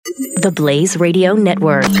The Blaze Radio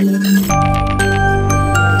Network.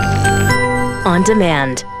 On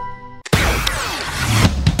demand.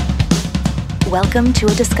 Welcome to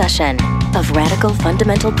a discussion of radical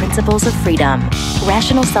fundamental principles of freedom,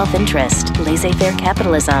 rational self-interest, laissez-faire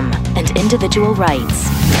capitalism, and individual rights.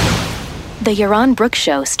 The Yaron Brook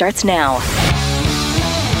Show starts now.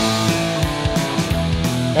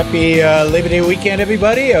 Happy Labor Day weekend,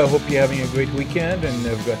 everybody. I hope you're having a great weekend, and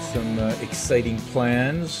I've got some exciting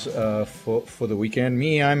plans for the weekend.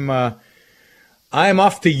 Me, I'm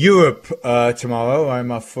off to Europe tomorrow.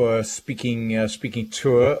 I'm off for a speaking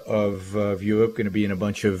tour of Europe. Going to be in a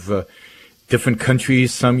bunch of different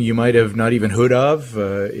countries. Some you might have not even heard of.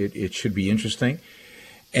 It should be interesting,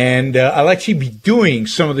 and I'll actually be doing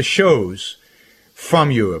some of the shows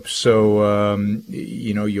from Europe. So,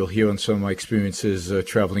 you'll hear on some of my experiences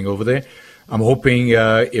traveling over there. I'm hoping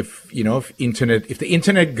if the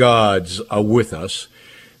internet gods are with us,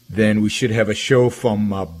 then we should have a show from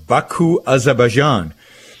Baku, Azerbaijan,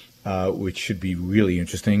 which should be really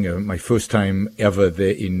interesting. My first time ever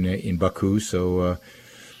there in Baku. So,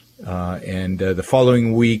 and the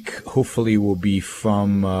following week, hopefully, will be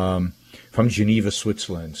from Geneva,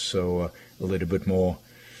 Switzerland. So a little bit more,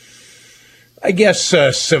 I guess,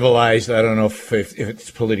 civilized. I don't know if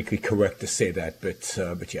it's politically correct to say that, but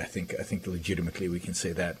yeah, I think legitimately we can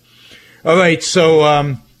say that. All right, so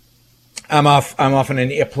I'm off on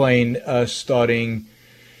an airplane starting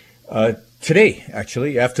today.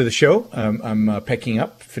 Actually, after the show, I'm packing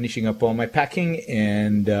up, finishing up all my packing,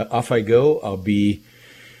 and off I go. I'll be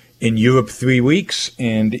in Europe 3 weeks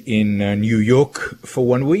and in New York for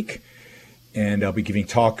 1 week. And I'll be giving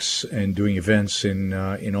talks and doing events in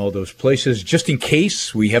all those places. Just in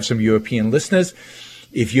case we have some European listeners,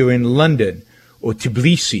 if you're in London or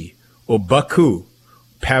Tbilisi or Baku,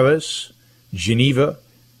 Paris, Geneva,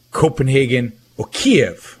 Copenhagen, or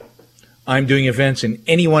Kiev, I'm doing events in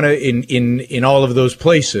any one of, in all of those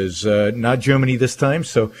places. Not Germany this time,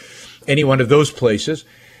 so any one of those places.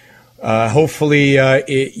 Hopefully,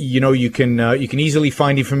 you can easily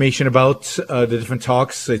find information about the different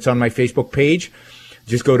talks. It's on my Facebook page.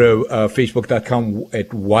 Just go to facebook.com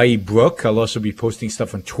at @ybrook. I'll also be posting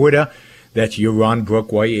stuff on Twitter. That's Yaron Brook,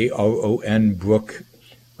 Yaron Brook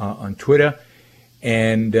on Twitter.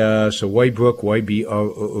 And so ybrook,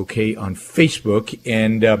 YBROOK on Facebook.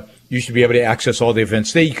 And you should be able to access all the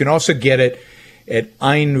events there. You can also get it at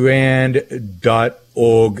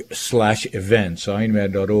AynRand.org/events. So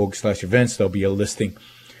AynRand.org/events. There'll be a listing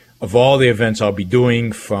of all the events I'll be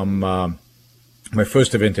doing from my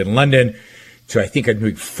first event in London to I think I'm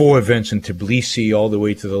doing 4 events in Tbilisi all the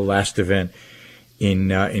way to the last event in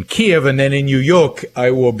Kiev. And then in New York, I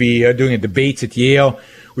will be doing a debate at Yale,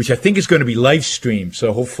 which I think is going to be live streamed.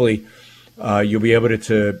 So hopefully you'll be able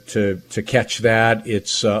to catch that.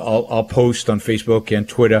 It's I'll post on Facebook and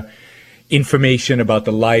Twitter information about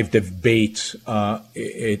the live debate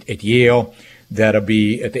at Yale. That'll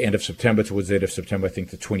be at the end of September, towards the end of September, I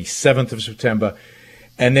think the 27th of September.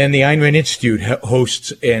 And then the Ayn Rand Institute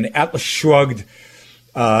hosts an Atlas Shrugged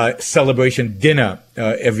celebration dinner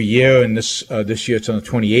every year. And this year it's on the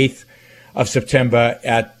 28th of September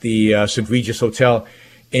at the St. Regis Hotel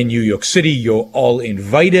in New York City. You're all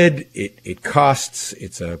invited. It costs.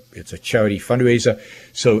 It's a charity fundraiser,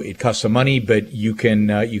 so it costs some money. But you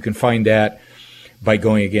can find that by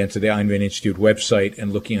going again to the Ayn Rand Institute website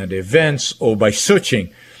and looking at the events, or by searching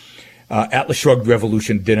Atlas Shrugged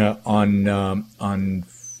Revolution Dinner on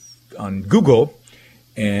Google,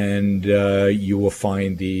 and you will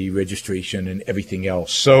find the registration and everything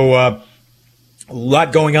else. So a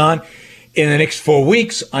lot going on. In the next 4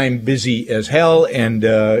 weeks, I'm busy as hell, and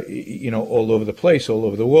all over the place, all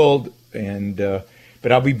over the world, and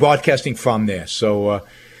but I'll be broadcasting from there. So,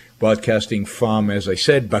 broadcasting from, as I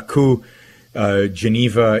said, Baku,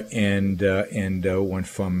 Geneva, and one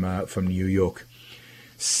from New York.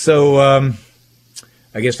 So,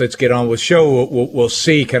 I guess let's get on with the show. We'll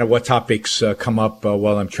see kind of what topics come up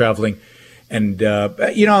while I'm traveling, and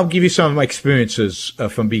I'll give you some of my experiences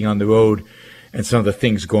from being on the road, and some of the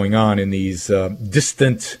things going on in these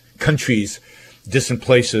distant countries, distant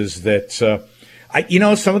places that,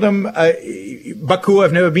 some of them, Baku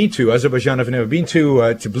I've never been to, Azerbaijan I've never been to,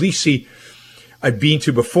 Tbilisi I've been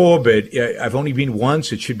to before, but I've only been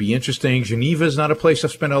once. It should be interesting. Geneva is not a place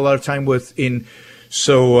I've spent a lot of time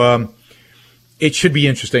so it should be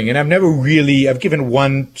interesting. And I've given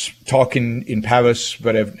one talk in Paris,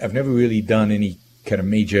 but I've never really done any kind of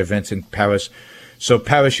major events in Paris. So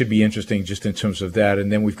Paris should be interesting just in terms of that.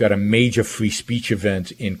 And then we've got a major free speech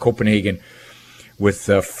event in Copenhagen with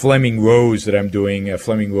Flemming Rose that I'm doing.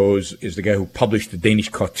 Flemming Rose is the guy who published the Danish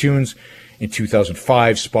cartoons in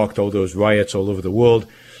 2005 sparked all those riots all over the world.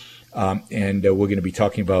 And we're going to be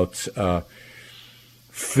talking about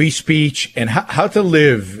free speech and how to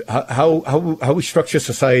live, how we structure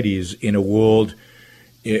societies in a world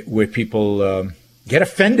where people get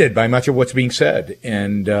offended by much of what's being said,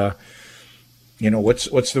 and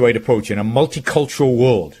what's the right approach in a multicultural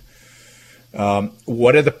world.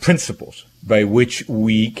 What are the principles by which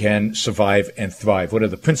we can survive and thrive? What are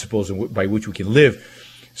the principles by which we can live,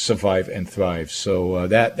 survive, and thrive? So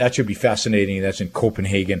that should be fascinating. That's in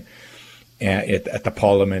Copenhagen at the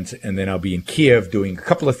Parliament, and then I'll be in Kiev doing a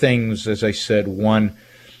couple of things, as I said. One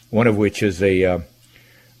of which is a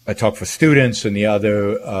talk for students, and the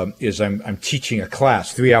other is I'm teaching a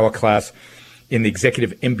class, 3-hour class in the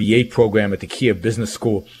executive MBA program at the Kiev Business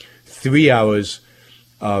School. 3 hours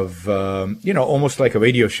of almost like a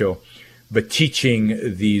radio show, but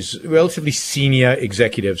teaching these relatively senior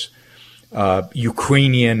executives,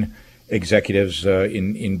 Ukrainian executives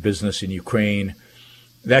in business in Ukraine.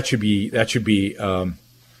 That should be a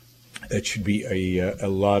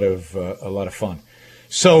lot of fun.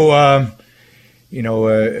 So I'm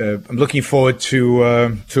looking forward to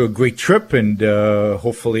a great trip, and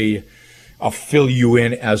hopefully I'll fill you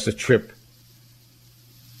in as the trip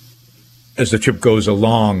goes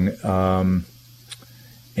along. All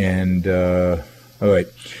right.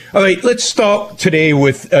 Let's start today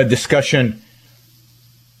with a discussion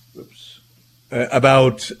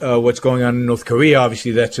about what's going on in North Korea.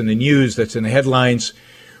 Obviously, that's in the news. That's in the headlines.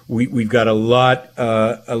 We've got a lot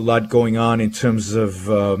going on in terms of,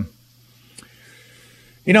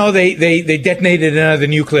 they detonated another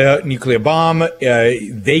nuclear bomb.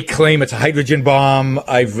 They claim it's a hydrogen bomb.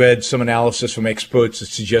 I've read some analysis from experts that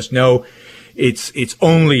suggest no, it's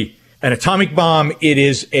only an atomic bomb. It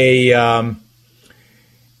is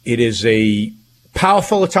a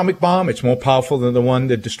powerful atomic bomb. It's more powerful than the one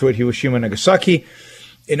that destroyed Hiroshima and Nagasaki.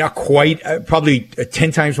 And not quite, probably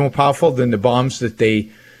 10 times more powerful than the bombs that they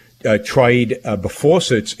tried before.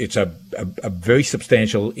 So it's a very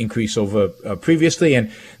substantial increase over previously.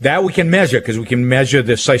 And that we can measure, because we can measure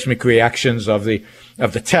the seismic reactions of the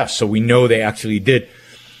test. So we know they actually did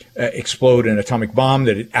explode an atomic bomb,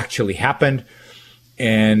 that it actually happened.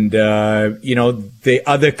 And, the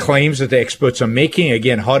other claims that the experts are making,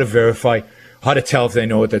 again, hard to verify, hard to tell if they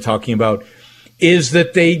know what they're talking about, is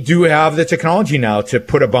that they do have the technology now to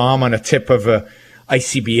put a bomb on a tip of a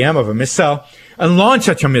ICBM, of a missile, and launch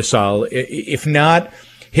such a missile. If not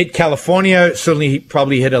hit California, certainly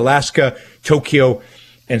probably hit Alaska, Tokyo,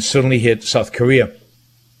 and certainly hit South Korea.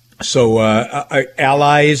 So our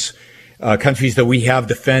allies, countries that we have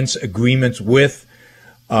defense agreements with,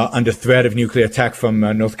 under threat of nuclear attack from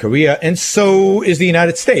North Korea, and so is the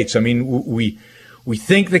United States. I mean, we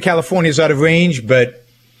think that California is out of range, but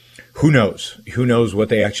who knows? Who knows what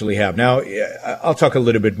they actually have? Now, I'll talk a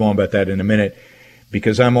little bit more about that in a minute,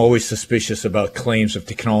 because I'm always suspicious about claims of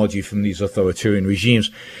technology from these authoritarian regimes.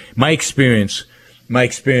 My experience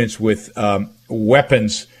with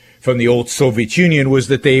weapons from the old Soviet Union was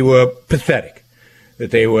that they were pathetic,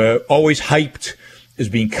 that they were always hyped as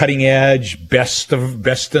being cutting edge, best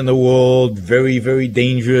in the world, very, very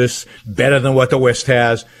dangerous, better than what the West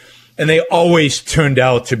has. And they always turned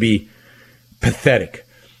out to be pathetic.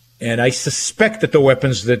 And I suspect that the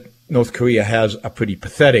weapons that North Korea has are pretty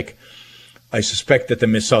pathetic. I suspect that the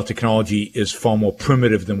missile technology is far more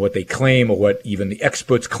primitive than what they claim, or what even the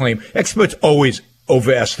experts claim. Experts always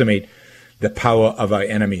overestimate the power of our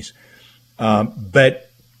enemies. But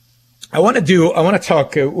I want to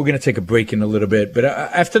talk, we're going to take a break in a little bit, but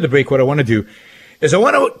after the break, what I want to do is I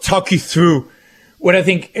want to talk you through what I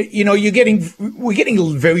think, we're getting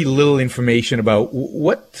very little information about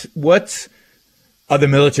what are the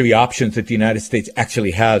military options that the United States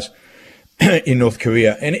actually has in North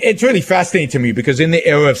Korea. And it's really fascinating to me, because in the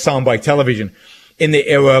era of soundbite television, in the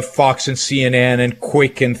era of Fox and CNN and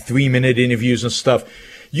quick and 3-minute interviews and stuff,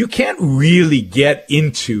 you can't really get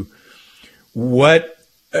into what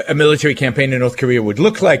a military campaign in North Korea would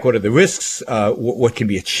look like. What are the risks? What can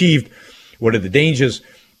be achieved? What are the dangers?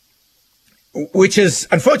 Which is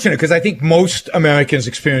unfortunate, because I think most Americans'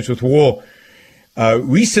 experience with war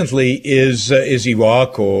recently is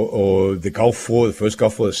Iraq or the Gulf War, the first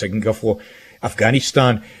Gulf War, the second Gulf War,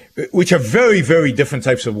 Afghanistan, which are very, very different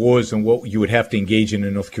types of wars than what you would have to engage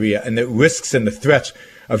in North Korea. And the risks and the threats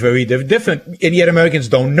are very different, and yet Americans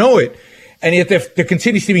don't know it. And yet they're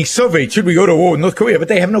continuously being surveyed. Should we go to war with North Korea? But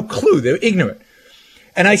they have no clue. They're ignorant.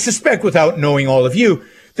 And I suspect, without knowing all of you,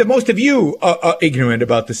 that most of you are ignorant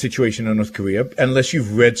about the situation in North Korea, unless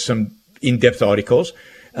you've read some in-depth articles,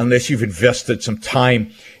 unless you've invested some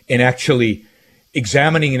time in actually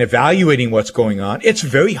examining and evaluating what's going on. It's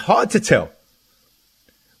very hard to tell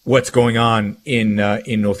what's going on in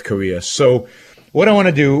North Korea. So what I want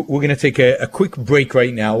to do, we're going to take a quick break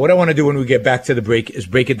right now. What I want to do when we get back to the break is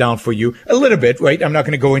break it down for you a little bit, right? I'm not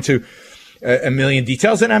going to go into a million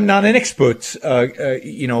details, and I'm not an expert,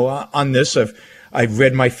 on this. I've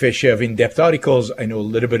read my fair share of in-depth articles. I know a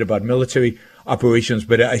little bit about military operations,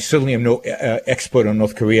 but I certainly am no expert on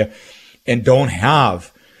North Korea and don't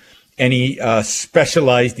have any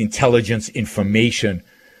specialized intelligence information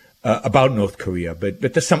about North Korea. But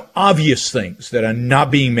there's some obvious things that are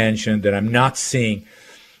not being mentioned, that I'm not seeing,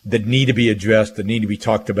 that need to be addressed, that need to be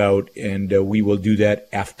talked about, and we will do that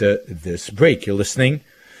after this break. You're listening to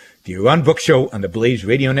the Yaron Brook Show on the Blaze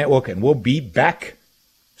Radio Network, and we'll be back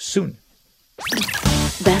soon.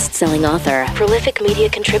 Best-selling author, prolific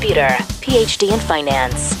media contributor, PhD in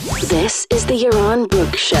finance. This is the Yaron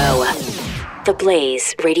Brook Show. The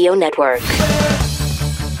Blaze Radio Network.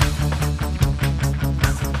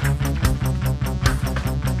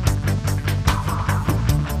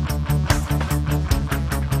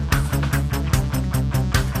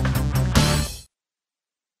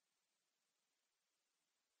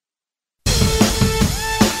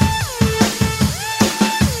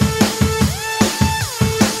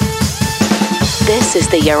 This is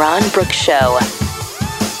the Yaron Brook Show.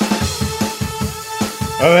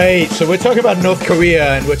 All right, so we're talking about North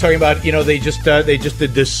Korea, and we're talking about, they just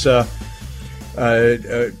did this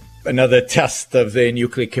another test of their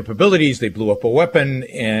nuclear capabilities. They blew up a weapon,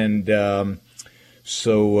 and and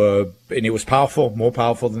it was powerful, more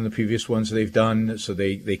powerful than the previous ones they've done. So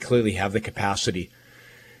they clearly have the capacity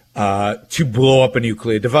to blow up a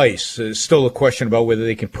nuclear device. There's still a question about whether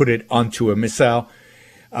they can put it onto a missile.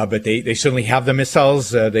 But they certainly have the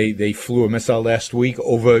missiles. They flew a missile last week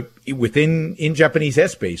in Japanese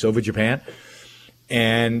airspace over Japan,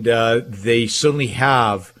 and they certainly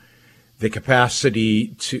have the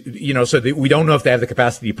capacity to, so we don't know if they have the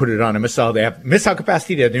capacity to put it on a missile. They have missile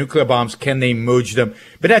capacity. They have nuclear bombs. Can they merge them?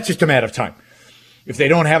 But that's just a matter of time. If they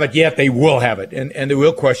don't have it yet, they will have it. And the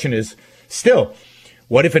real question is still,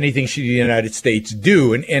 what, if anything, should the United States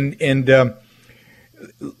do?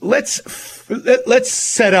 Let's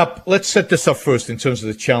set this up first in terms of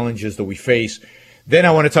the challenges that we face. Then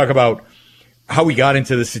I want to talk about how we got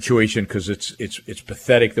into this situation, because it's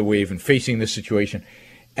pathetic that we're even facing this situation,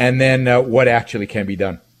 and then what actually can be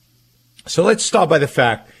done. So let's start by the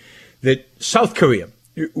fact that South Korea,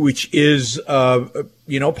 which is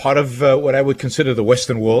part of what I would consider the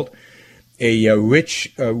Western world, a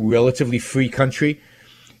rich, relatively free country,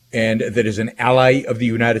 and that is an ally of the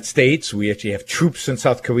United States. We actually have troops in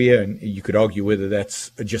South Korea, and you could argue whether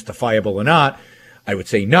that's justifiable or not. I would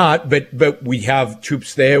say not, but we have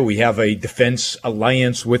troops there. We have a defense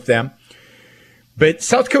alliance with them. But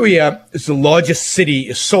South Korea is the largest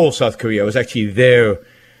city, Seoul, South Korea. I was actually there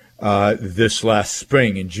this last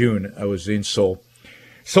spring in June. I was in Seoul.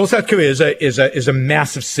 Seoul, South Korea is a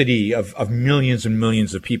massive city of millions and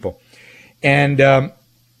millions of people. And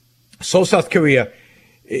Seoul, South Korea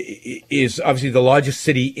is obviously the largest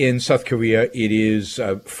city in South Korea. It is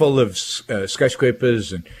full of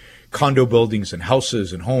skyscrapers and condo buildings and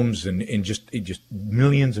houses and homes, and just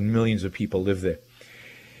millions and millions of people live there.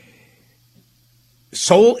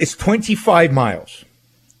 Seoul is 25 miles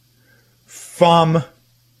from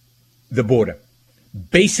the border,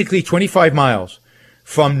 basically 25 miles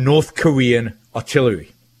from North Korean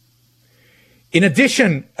artillery. In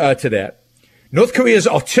addition to that, North Korea's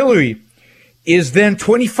artillery is then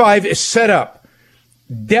is set up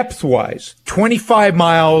depth-wise 25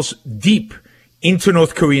 miles deep into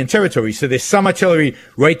North Korean territory. So there's some artillery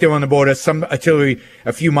right there on the border, some artillery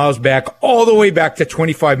a few miles back, all the way back to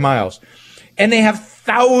 25 miles. And they have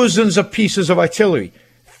thousands of pieces of artillery,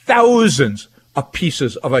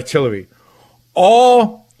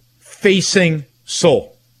 all facing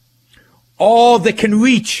Seoul, all that can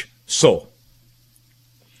reach Seoul.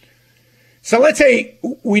 So let's say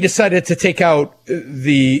we decided to take out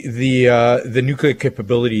the nuclear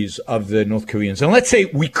capabilities of the North Koreans, and let's say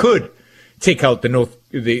we could take out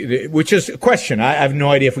which is a question. I have no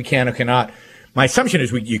idea if we can or cannot. My assumption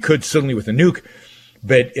is you could, certainly with a nuke,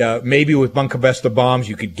 but maybe with bunker buster bombs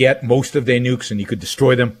you could get most of their nukes and you could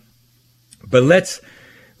destroy them. But let's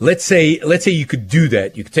say you could do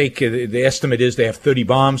that. You could take the estimate is they have 30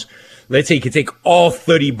 bombs. Let's say you could take all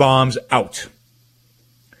 30 bombs out.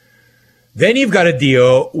 Then you've got to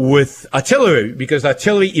deal with artillery, because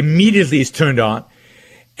artillery immediately is turned on,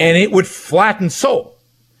 and it would flatten Seoul.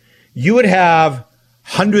 You would have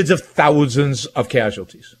hundreds of thousands of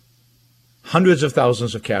casualties.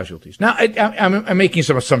 Now, I'm making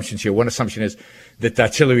some assumptions here. One assumption is that the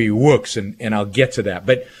artillery works, and I'll get to that.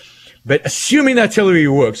 But But assuming the artillery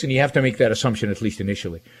works, and you have to make that assumption at least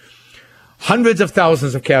initially, hundreds of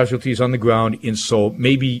thousands of casualties on the ground in Seoul,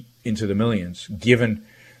 maybe into the millions, given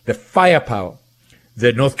the firepower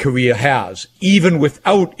that North Korea has, even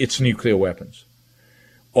without its nuclear weapons,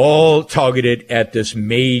 all targeted at this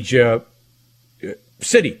major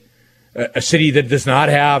city, a city that does not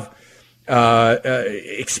have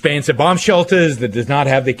expansive bomb shelters, that does not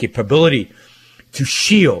have the capability to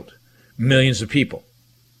shield millions of people.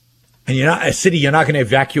 And a city you're not going to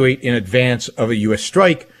evacuate in advance of a U.S.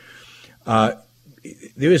 strike.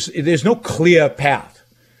 There's no clear path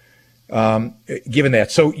given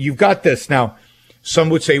that. So you've got this. Now, some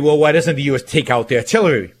would say, well, why doesn't the U.S. take out the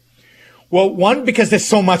artillery? Well, one, because there's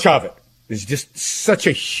so much of it. There's just such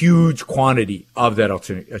a huge quantity of that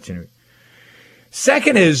artillery.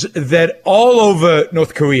 Second is that all over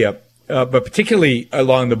North Korea, but particularly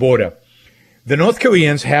along the border, the North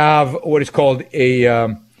Koreans have what is called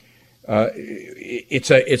it's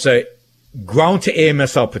a ground-to-air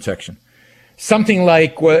missile protection, something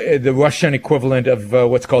like the Russian equivalent of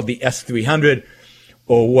what's called the S-300,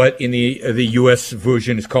 or what in the U.S.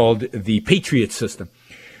 version is called the Patriot system.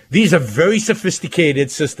 These are very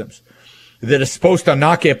sophisticated systems that are supposed to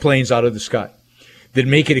knock airplanes out of the sky, that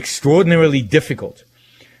make it extraordinarily difficult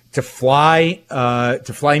to fly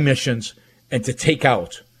missions and to take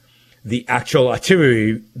out the actual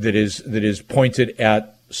artillery that is pointed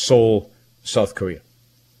at Seoul, South Korea.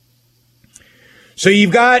 So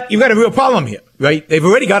you've got a real problem here, right? They've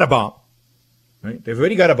already got a bomb, right?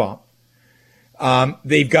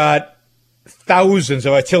 They've got thousands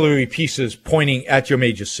of artillery pieces pointing at your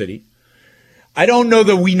major city. I don't know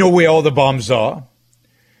that we know where all the bombs are.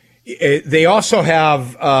 They also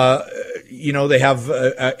have, they have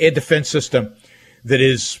an air defense system that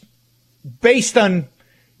is based on,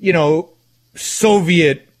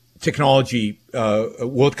 Soviet technology,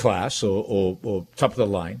 world class or top of the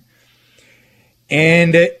line.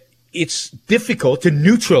 And it's difficult to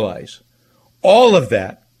neutralize all of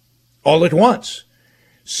that all at once.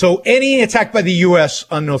 So any attack by the U.S.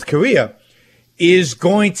 on North Korea is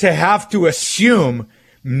going to have to assume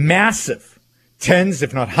massive tens,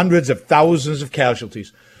 if not hundreds of thousands of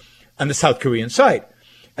casualties on the South Korean side.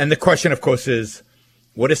 And the question, of course, is,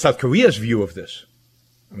 what is South Korea's view of this?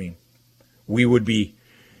 I mean, we would be,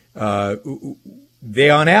 they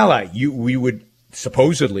are an ally. We would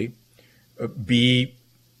supposedly be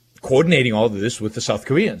coordinating all of this with the South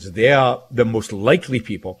Koreans. They are the most likely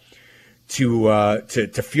people to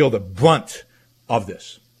feel the brunt of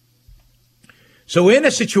this. So we're in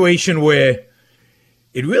a situation where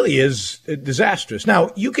it really is disastrous.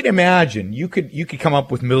 Now, you can imagine, you could come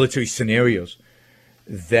up with military scenarios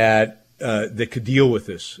that could deal with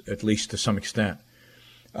this, at least to some extent.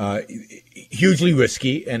 Hugely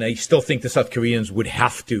risky, and I still think the South Koreans would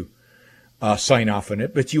have to sign off on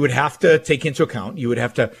it, but you would have to take into account, you would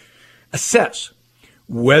have to assess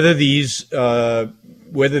whether the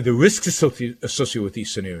risks associated with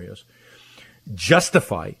these scenarios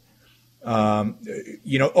justify,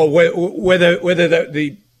 or whether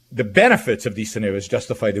the benefits of these scenarios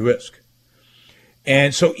justify the risk.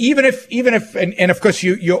 And so even if, and of course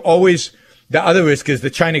you're always, the other risk is that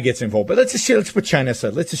China gets involved. But let's put China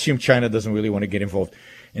aside. Let's assume China doesn't really want to get involved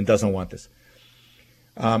and doesn't want this.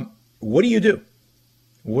 What do you do?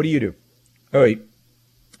 What do you do? All right.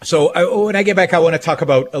 So when I get back, I want to talk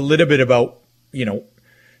a little bit about,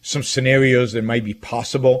 some scenarios that might be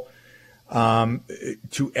possible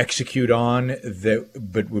to execute on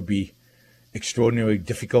but would be extraordinarily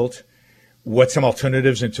difficult. What some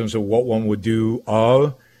alternatives in terms of what one would do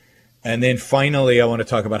are. And then finally, I want to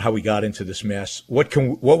talk about how we got into this mess, what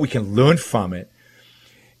we can learn from it,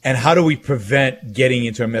 and how do we prevent getting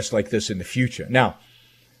into a mess like this in the future. Now,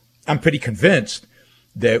 I'm pretty convinced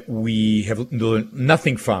that we have learned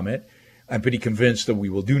nothing from it. I'm pretty convinced that we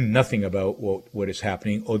will do nothing about what is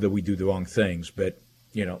happening, or that we do the wrong things. But,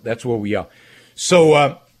 that's where we are.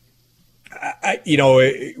 So,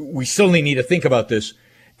 we certainly need to think about this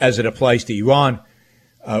as it applies to Iran.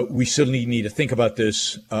 We certainly need to think about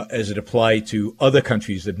this as it applies to other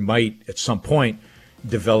countries that might, at some point,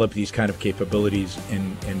 develop these kind of capabilities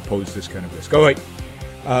and pose this kind of risk. All right.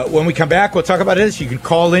 When we come back, we'll talk about this. You can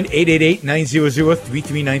call in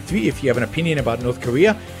 888-900-3393 if you have an opinion about North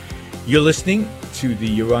Korea. You're listening to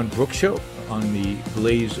the Yaron Brook Show on the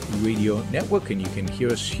Blaze Radio Network, and you can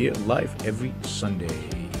hear us here live every Sunday.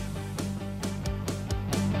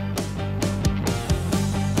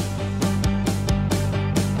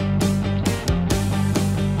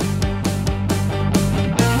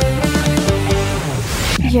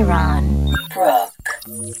 Yaron Brook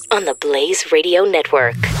on the Blaze Radio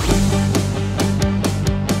Network.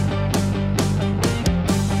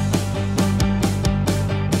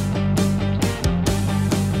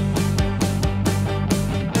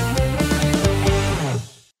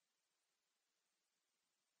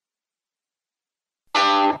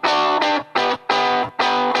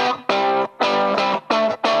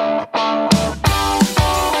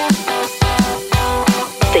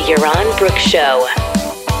 The Yaron Brooks Show.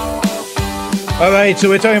 All right, so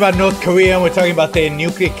we're talking about North Korea, and we're talking about their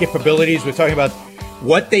nuclear capabilities. We're talking about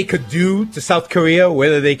what they could do to South Korea,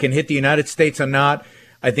 whether they can hit the United States or not.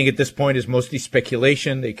 I think at this point is mostly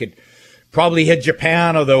speculation. They could probably hit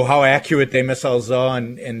Japan, although how accurate their missiles are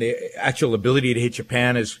and the actual ability to hit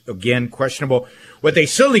Japan is, again, questionable. What they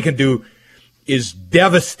certainly can do is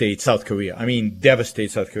devastate South Korea. I mean, devastate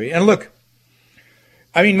South Korea. And look,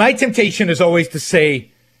 I mean, my temptation is always to say,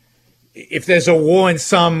 if there's a war in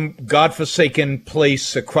some godforsaken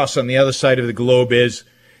place across on the other side of the globe,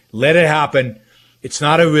 let it happen. It's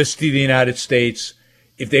not a risk to the United States.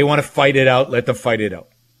 If they want to fight it out, let them fight it out.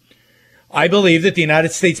 I believe that the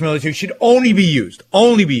United States military should only be used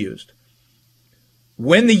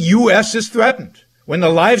when the U.S. is threatened, when the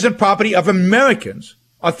lives and property of Americans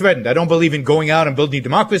are threatened. I don't believe in going out and building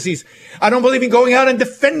democracies. I don't believe in going out and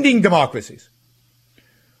defending democracies.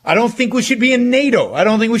 I don't think we should be in NATO. I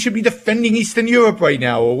don't think we should be defending Eastern Europe right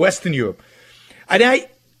now or Western Europe. And I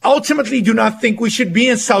ultimately do not think we should be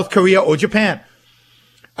in South Korea or Japan.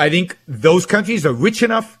 I think those countries are rich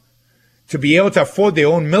enough to be able to afford their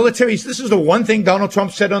own militaries. This is the one thing Donald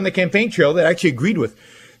Trump said on the campaign trail that I actually agreed with.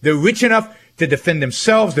 They're rich enough to defend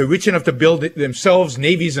themselves. They're rich enough to build themselves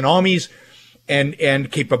navies and armies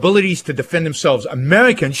and capabilities to defend themselves.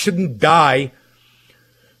 Americans shouldn't die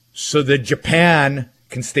so that Japan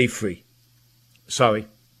can stay free. Sorry.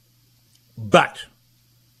 But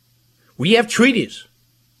we have treaties.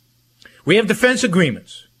 We have defense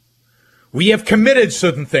agreements. We have committed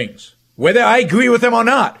certain things. Whether I agree with them or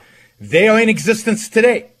not, they are in existence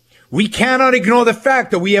today. We cannot ignore the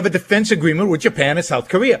fact that we have a defense agreement with Japan and South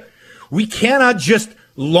Korea. We cannot just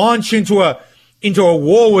launch into a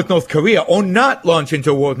war with North Korea or not launch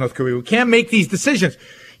into a war with North Korea. We can't make these decisions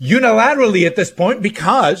unilaterally at this point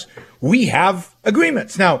because we have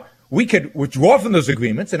agreements. Now, we could withdraw from those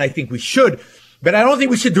agreements, and I think we should, but I don't think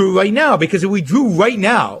we should do it right now, because if we do right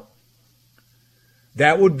now,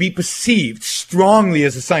 that would be perceived strongly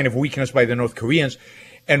as a sign of weakness by the North Koreans,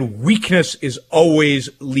 and weakness always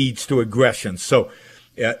leads to aggression. So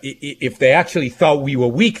if they actually thought we were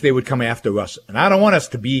weak, they would come after us, and I don't want us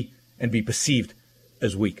to be perceived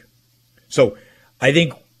as weak. So I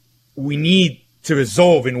think we need to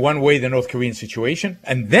resolve in one way the North Korean situation,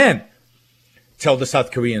 and then tell the South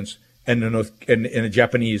Koreans and the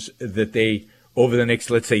Japanese that they, over the next,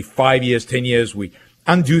 let's say, 5 years, 10 years, we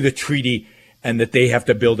undo the treaty and that they have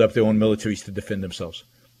to build up their own militaries to defend themselves.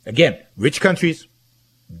 Again, rich countries,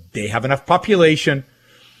 they have enough population.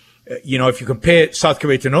 If you compare South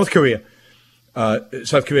Korea to North Korea,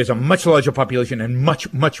 South Korea has a much larger population and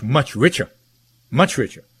much, much, much richer. Much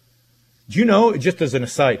richer. Do you know, just as an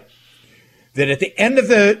aside, that at the end of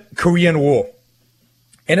the Korean War,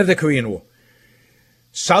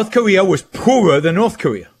 South Korea was poorer than North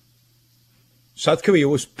Korea. South Korea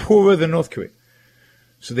was poorer than North Korea.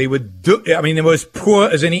 So they were as poor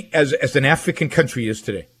as an African country is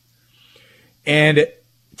today. And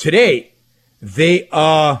today, they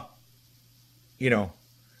are,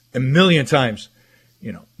 a million times,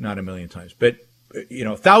 not a million times, but,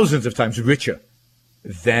 thousands of times richer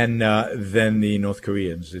than the North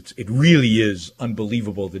Koreans. It really is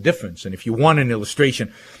unbelievable, the difference. And if you want an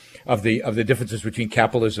illustration of the differences between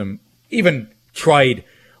capitalism, even tried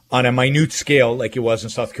on a minute scale like it was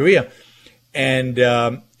in South Korea, and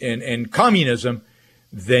communism,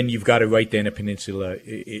 then you've got it right there in the peninsula.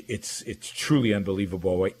 It's truly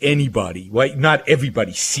unbelievable why not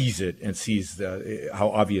everybody sees it and sees how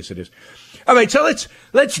obvious it is. All right, so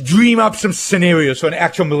let's dream up some scenarios for an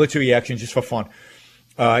actual military action just for fun.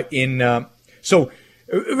 So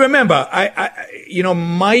remember,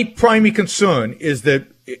 my primary concern is that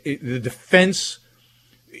the defense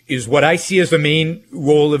is what I see as the main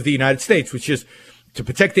role of the United States, which is to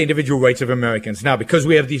protect the individual rights of Americans. Now, because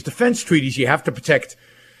we have these defense treaties, you have to protect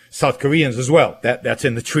South Koreans as well. That's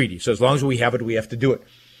in the treaty. So as long as we have it, we have to do it.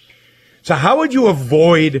 So how would you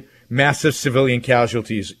avoid massive civilian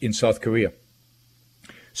casualties in South Korea?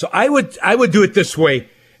 So I would do it this way.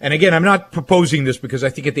 And again, I'm not proposing this because I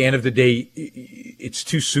think at the end of the day, it's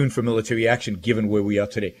too soon for military action given where we are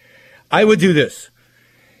today. I would do this.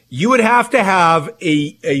 You would have to have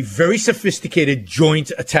a very sophisticated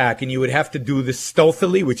joint attack, and you would have to do this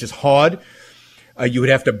stealthily, which is hard. You would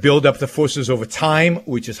have to build up the forces over time,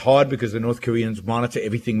 which is hard because the North Koreans monitor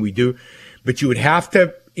everything we do. But you would have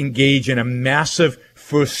to engage in a massive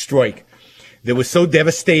first strike that was so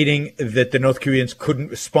devastating that the North Koreans couldn't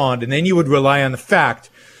respond. And then you would rely on the fact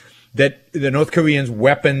that the North Koreans'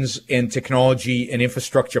 weapons and technology and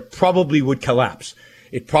infrastructure probably would collapse.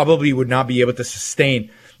 It probably would not be able to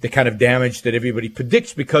sustain the kind of damage that everybody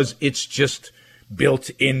predicts because it's just built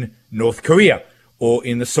in North Korea or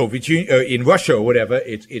in the Soviet Union, or in Russia or whatever.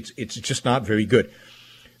 It's just not very good.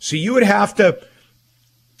 So you would have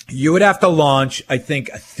to launch, I think,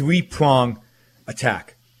 a three-prong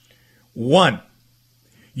attack. One,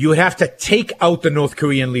 you would have to take out the North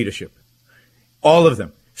Korean leadership, all of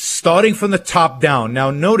them, starting from the top down.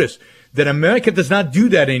 Now, notice that America does not do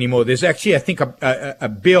that anymore. There's actually, I think,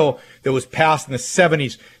 a bill that was passed in the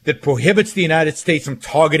 70s that prohibits the United States from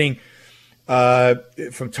targeting the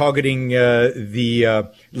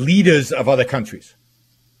leaders of other countries.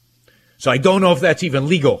 So I don't know if that's even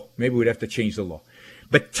legal. Maybe we'd have to change the law.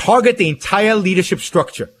 But target the entire leadership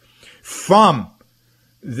structure from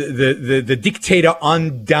the dictator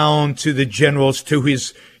on down to the generals, to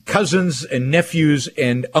his cousins and nephews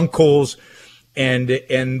and uncles and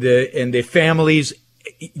their families.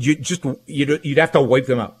 You'd have to wipe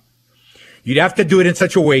them out. You'd have to do it in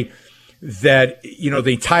such a way that,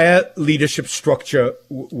 the entire leadership structure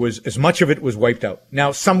was, as much of it was wiped out.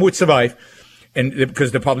 Now, some would survive, and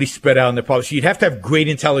because they're probably spread out, and so you'd have to have great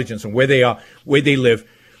intelligence on where they are, where they live,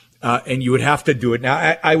 and you would have to do it.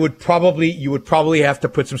 Now, you would probably have to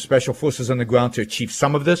put some special forces on the ground to achieve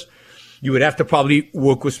some of this. You would have to probably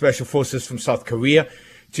work with special forces from South Korea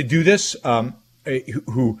to do this,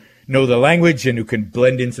 who know the language and who can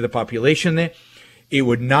blend into the population there. It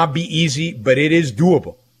would not be easy, but it is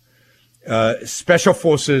doable. Special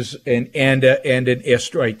forces and an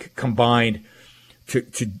airstrike combined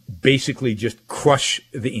to basically just crush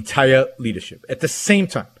the entire leadership. At the same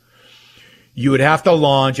time, you would have to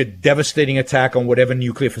launch a devastating attack on whatever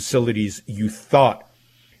nuclear facilities you thought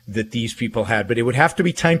that these people had, but it would have to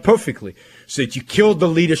be timed perfectly so that you killed the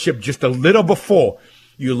leadership just a little before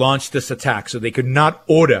you launched this attack, so they could not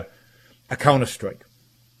order a counterstrike.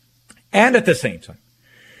 And at the same time,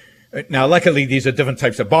 now luckily these are different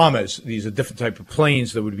types of bombers, these are different types of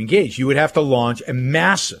planes that would be engaged. You would have to launch a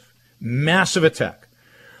massive attack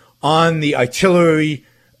on the artillery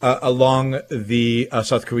along the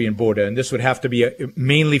South Korean border, and this would have to be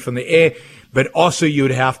mainly from the air, but also you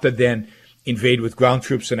would have to then invade with ground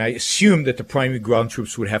troops, and I assume that the primary ground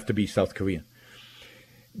troops would have to be South Korean.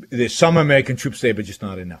 There's some American troops there, but just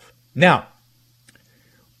not enough. Now,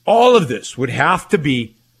 all of this would have to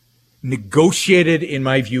be negotiated, in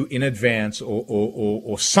my view, in advance,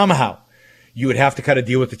 or somehow you would have to cut a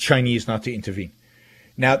deal with the Chinese not to intervene.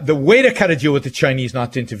 Now, the way to cut a deal with the Chinese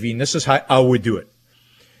not to intervene, this is how I would do it.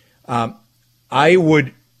 I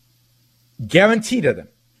would guarantee to them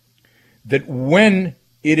that when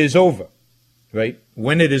it is over, right,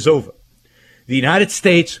 the United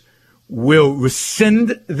States will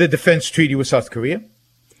rescind the defense treaty with South Korea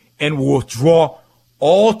and will withdraw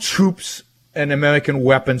all troops and American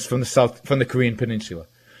weapons from the Korean Peninsula.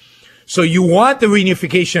 So you want the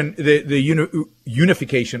reunification, the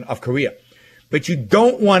unification of Korea, but you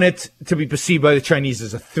don't want it to be perceived by the Chinese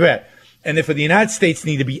as a threat. And therefore the United States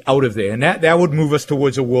need to be out of there. And that would move us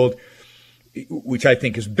towards a world which I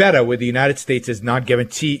think is better, where the United States is not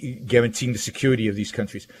guaranteeing the security of these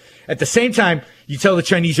countries. At the same time, you tell the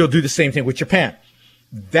Chinese you'll do the same thing with Japan.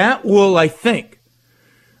 That will, I think,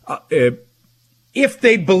 if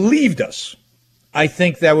they believed us, I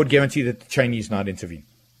think that would guarantee that the Chinese not intervene.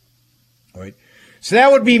 All right. So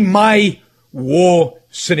that would be my war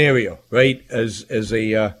scenario, right? As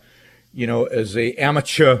a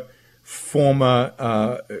amateur former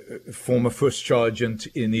first sergeant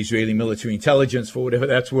in the Israeli military intelligence, for whatever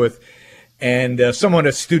that's worth, and someone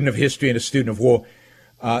a student of history and a student of war.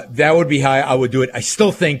 That would be how I would do it. I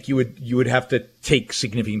still think you would have to take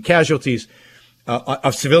significant casualties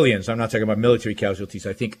of civilians. I'm not talking about military casualties.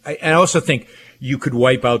 I also think you could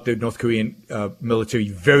wipe out the North Korean military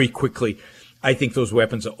very quickly. I think those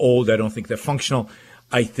weapons are old. I don't think they're functional.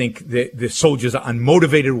 I think the soldiers are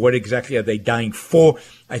unmotivated. What exactly are they dying for?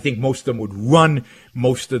 I think most of them would run.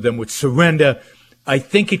 Most of them would surrender. I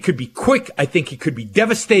think it could be quick. I think it could be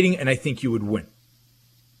devastating, and I think you would win.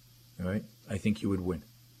 All right? I think you would win.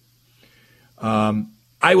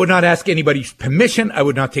 I would not ask anybody's permission. I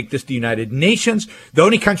would not take this to the United Nations. The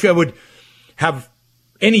only country I would have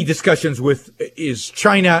any discussions with is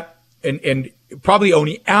China, and probably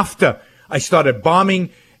only after I started bombing,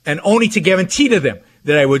 and only to guarantee to them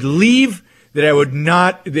that I would leave, that I would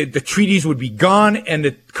not, that the treaties would be gone, and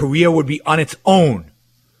that Korea would be on its own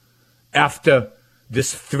after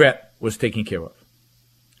this threat was taken care of.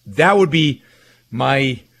 That would be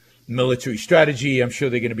my military strategy. I'm sure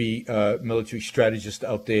there are going to be military strategists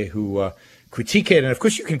out there who critique it, and of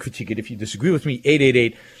course you can critique it if you disagree with me.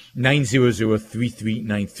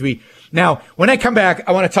 888-900-3393. Now, when I come back,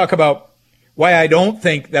 I want to talk about why I don't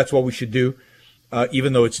think that's what we should do,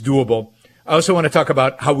 even though it's doable. I also want to talk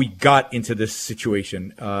about how we got into this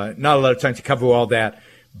situation. Not a lot of time to cover all that,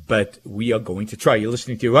 but we are going to try. You're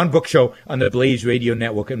listening to Your Own Book Show on the Blaze Radio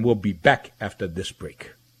Network, and we'll be back after this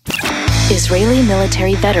break. Israeli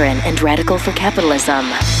military veteran and radical for capitalism.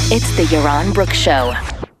 It's the Yaron Brook Show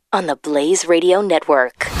on the Blaze Radio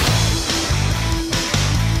Network.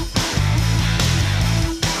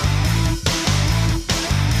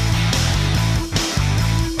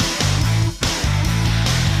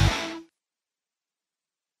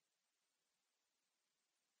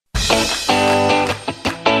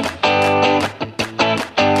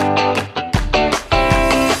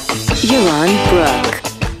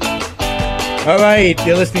 All right,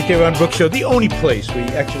 you're listening to Yaron Brook Show, the only place where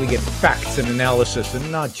you actually get facts and analysis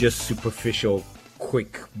and not just superficial,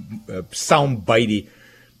 quick, sound-bitey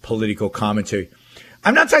political commentary.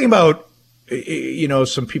 I'm not talking about,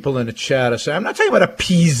 some people in the chat are saying, I'm not talking about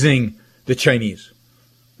appeasing the Chinese.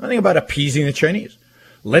 I'm not talking about appeasing the Chinese.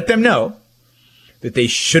 Let them know that they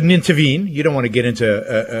shouldn't intervene. You don't want to get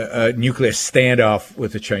into a nuclear standoff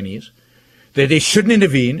with the Chinese. That they shouldn't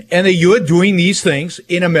intervene, and that you're doing these things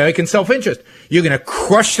in American self-interest. You're going to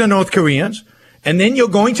crush the North Koreans, and then you're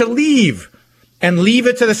going to leave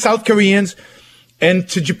it to the South Koreans and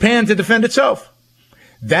to Japan to defend itself.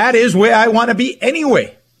 That is where I want to be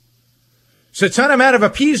anyway. So it's not a matter of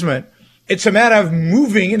appeasement. It's a matter of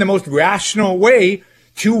moving in the most rational way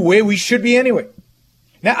to where we should be anyway.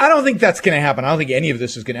 Now, I don't think that's going to happen. I don't think any of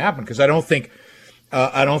this is going to happen because I don't think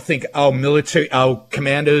our military, our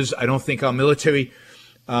commanders, I don't think our military,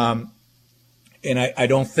 and I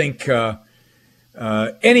don't think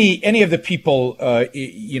any of the people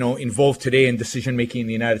involved today in decision making in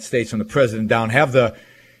the United States, from the president down, have the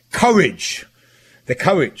courage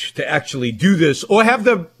to actually do this, or have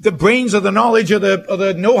the brains or the knowledge or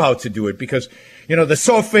the know-how to do it, because they're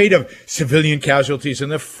so afraid of civilian casualties, and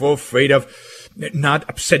they're so afraid of not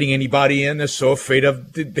upsetting anybody, and they're so afraid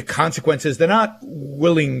of the consequences. They're not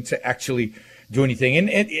willing to actually do anything.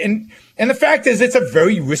 And the fact is, it's a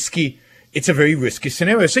very risky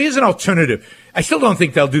scenario. So here's an alternative. I still don't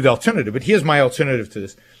think they'll do the alternative, but here's my alternative to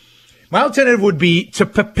this. My alternative would be to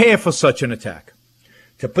prepare for such an attack,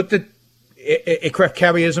 to put the aircraft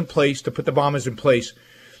carriers in place, to put the bombers in place,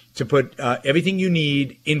 to put everything you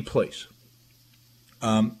need in place.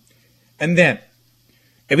 And then,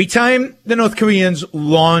 every time the North Koreans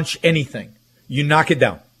launch anything, you knock it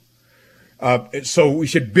down. So we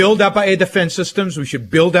should build up our air defense systems. We should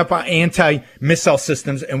build up our anti-missile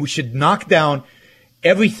systems, and we should knock down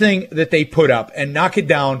everything that they put up and knock it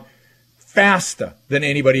down faster than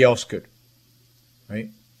anybody else could. Right?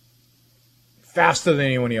 Faster than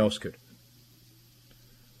anyone else could.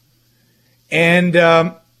 And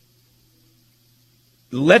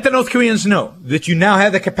let the North Koreans know that you now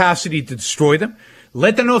have the capacity to destroy them.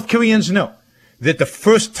 Let the North Koreans know that the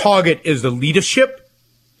first target is the leadership,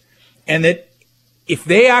 and that if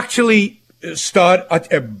they actually start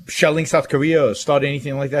shelling South Korea or start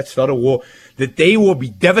anything like that, start a war, that they will be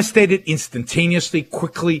devastated instantaneously,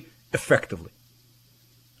 quickly, effectively.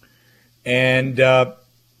 And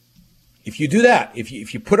if you do that,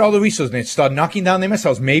 if you put all the resources in and start knocking down their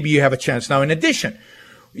missiles, maybe you have a chance. Now, in addition,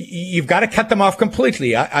 you've got to cut them off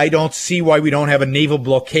completely. I don't see why we don't have a naval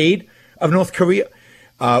blockade of North Korea.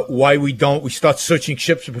 Why we start searching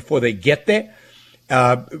ships before they get there.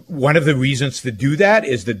 One of the reasons to do that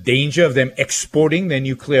is the danger of them exporting their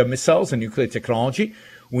nuclear missiles and nuclear technology.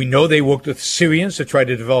 We know they worked with Syrians to try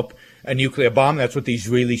to develop a nuclear bomb. That's what the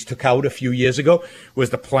Israelis took out a few years ago,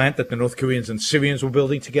 was the plant that the North Koreans and Syrians were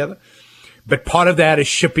building together. But part of that is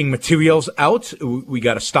shipping materials out. We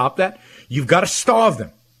got to stop that. You've got to starve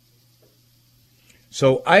them.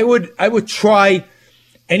 So I would try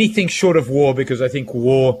anything short of war, because I think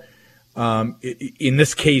war, in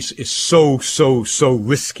this case, is so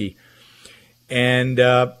risky. And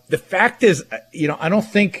the fact is, I don't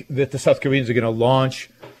think that the South Koreans are going to launch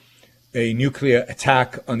a nuclear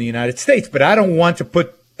attack on the United States. But I don't want to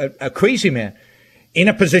put a crazy man in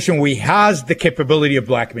a position where he has the capability of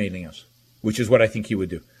blackmailing us, which is what I think he would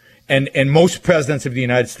do. And most presidents of the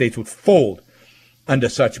United States would fold under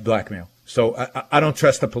such blackmail. So I don't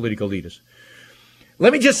trust the political leaders.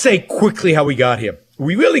 Let me just say quickly how we got here.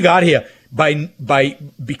 We really got here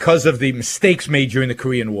because of the mistakes made during the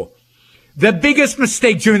Korean War. The biggest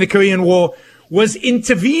mistake during the Korean War was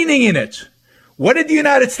intervening in it. What did the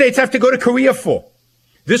United States have to go to Korea for?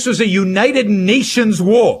 This was a United Nations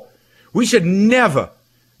war. We should never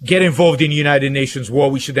get involved in United Nations war.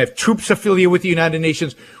 We should have troops affiliated with the United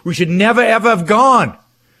Nations. We should never, ever have gone.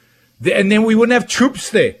 And then we wouldn't have troops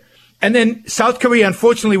there. And then South Korea,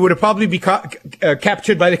 unfortunately, would have probably been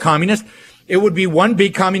captured by the communists. It would be one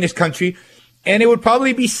big communist country, and it would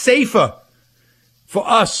probably be safer for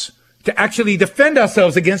us to actually defend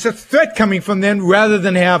ourselves against a threat coming from them rather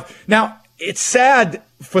than have. Now, it's sad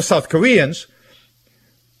for South Koreans,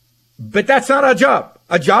 but that's not our job.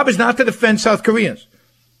 Our job is not to defend South Koreans.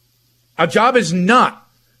 Our job is not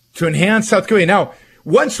to enhance South Korea. Now,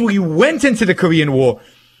 once we went into the Korean War,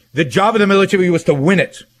 the job of the military was to win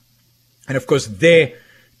it. And of course,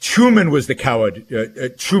 Truman was the coward.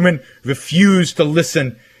 Truman refused to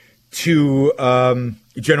listen to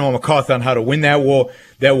General MacArthur on how to win that war.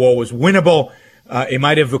 That war was winnable. It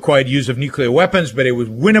might have required use of nuclear weapons, but it was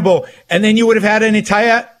winnable. And then you would have had an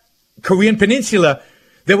entire Korean peninsula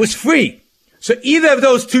that was free. So either of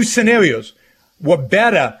those two scenarios were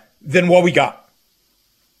better than what we got.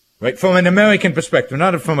 Right? From an American perspective,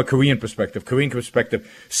 not from a Korean perspective. Korean perspective,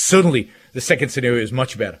 certainly the second scenario is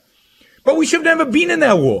much better. But we should have never been in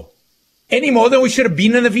that war. Any more than we should have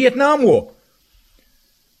been in the Vietnam War.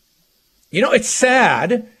 You know, it's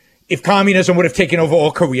sad if communism would have taken over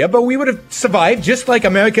all Korea, but we would have survived, just like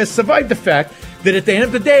America has survived the fact that at the end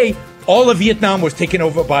of the day, all of Vietnam was taken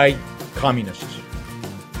over by communists.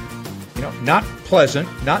 You know, not pleasant,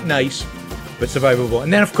 not nice, but survivable.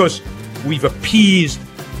 And then, of course, we've appeased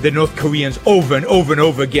the North Koreans over and over and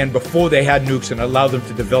over again before they had nukes and allowed them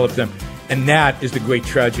to develop them. And that is the great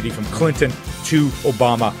tragedy from Clinton to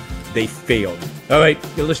Obama. They failed. All right,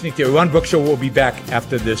 you're listening to Yaron Brook Show. We'll be back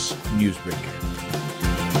after this news break.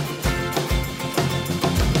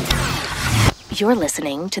 You're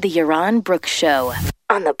listening to the Yaron Brook Show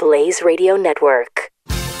on the Blaze Radio Network.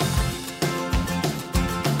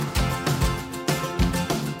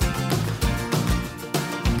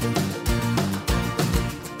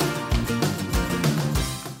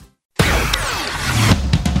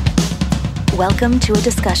 Welcome to a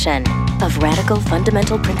discussion of radical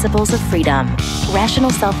fundamental principles of freedom,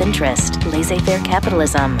 rational self-interest, laissez-faire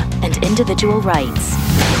capitalism, and individual rights.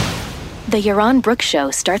 The Yaron Brook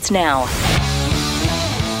Show starts now.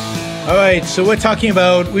 All right, so we've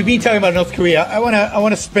been talking about North Korea. I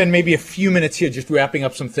want to spend maybe a few minutes here just wrapping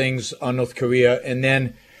up some things on North Korea, and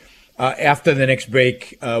then after the next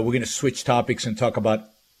break, we're going to switch topics and talk about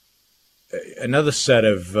another set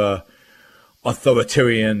of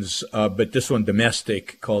authoritarians, but this one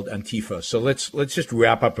domestic, called ANTIFA. So let's just clean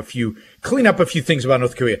up a few things about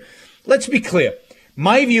North Korea. Let's be clear.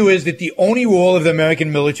 My view is that the only role of the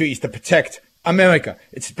American military is to protect America.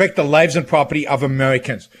 It's to protect the lives and property of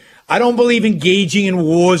Americans. I don't believe engaging in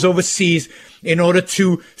wars overseas in order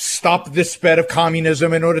to stop the spread of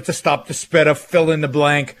communism, in order to stop the spread of fill in the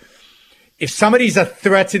blank. If somebody's a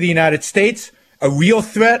threat to the United States, a real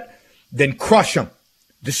threat, then crush them,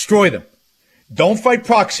 destroy them. Don't fight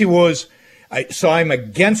proxy wars. So I'm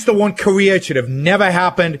against the one Korea. It should have never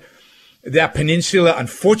happened. That peninsula,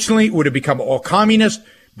 unfortunately, would have become all communist.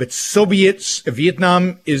 But so be it.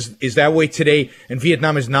 Vietnam is that way today, and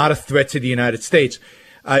Vietnam is not a threat to the United States.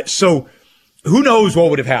 So who knows what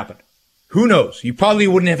would have happened? Who knows? You probably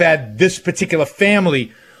wouldn't have had this particular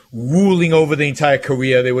family ruling over the entire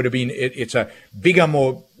Korea. They would have been. It's a bigger,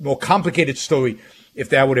 more complicated story if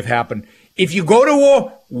that would have happened. If you go to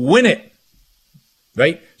war, win it.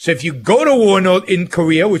 Right? So if you go to war in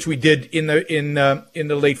Korea, which we did in the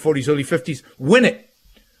late 40s, early 50s, win it.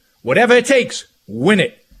 Whatever it takes, win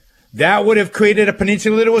it. That would have created a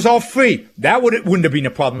peninsula that was all free. Wouldn't have been a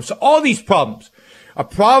problem. So all these problems are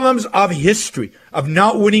problems of history, of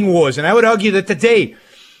not winning wars. And I would argue that today,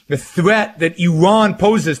 the threat that Iran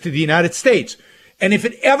poses to the United States, and if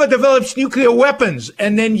it ever develops nuclear weapons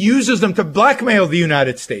and then uses them to blackmail the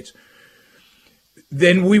United States,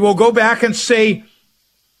 then we will go back and say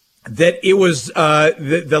that it was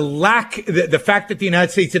the fact that the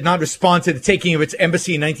United States did not respond to the taking of its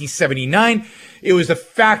embassy in 1979. It was the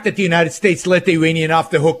fact that the United States let the Iranian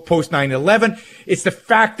off the hook post 9/11. It's the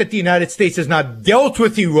fact that the United States has not dealt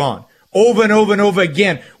with Iran over and over and over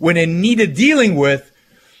again when it needed dealing with,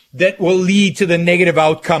 that will lead to the negative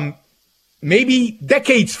outcome maybe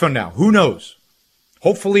decades from now. Who knows?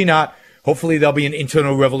 Hopefully not. Hopefully there'll be an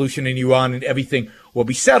internal revolution in Iran and everything will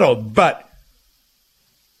be settled. But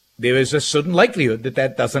there is a certain likelihood that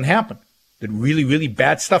that doesn't happen, that really, really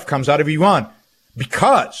bad stuff comes out of Iran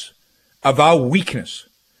because of our weakness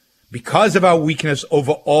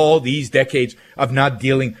over all these decades of not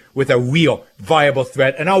dealing with a real viable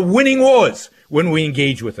threat and are winning wars when we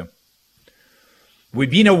engage with them.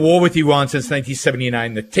 We've been at war with Iran since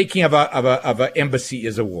 1979. The taking of an embassy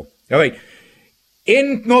is a war. All right.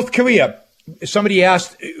 In North Korea, somebody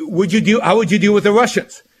asked, how would you deal with the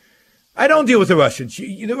Russians? I don't deal with the Russians.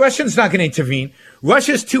 The Russians not going to intervene.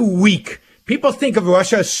 Russia's too weak. People think of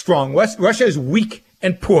Russia as strong. Russia is weak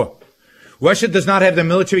and poor. Russia does not have the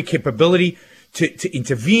military capability to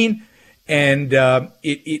intervene, and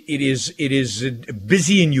it is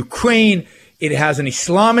busy in Ukraine. It has an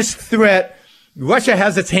Islamist threat. Russia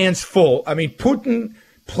has its hands full. I mean, Putin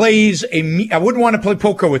plays I wouldn't want to play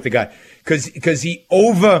poker with the guy because he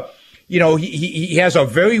has a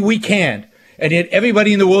very weak hand, and yet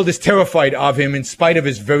everybody in the world is terrified of him in spite of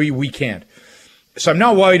his very weak hand. So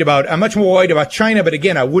I'm much more worried about China, but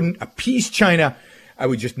again, I wouldn't appease China. I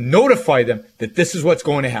would just notify them that this is what's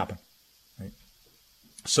going to happen. Right?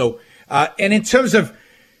 So, and in terms of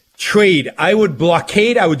trade, I would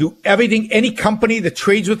blockade. I would do everything. Any company that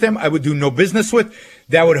trades with them, I would do no business with.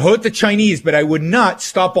 That would hurt the Chinese, but I would not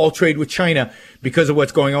stop all trade with China because of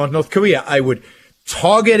what's going on with North Korea. I would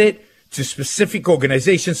target it to specific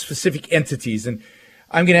organizations, specific entities. And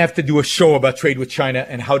I'm going to have to do a show about trade with China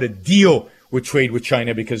and how to deal with trade with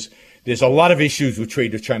China, because there's a lot of issues with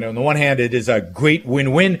trade with China. On the one hand, it is a great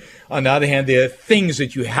win-win. On the other hand, there are things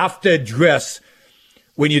that you have to address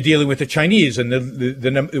when you're dealing with the Chinese. And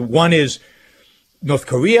the one is North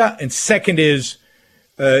Korea, and second is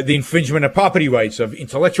the infringement of property rights, of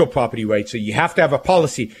intellectual property rights. So you have to have a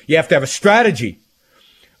policy. You have to have a strategy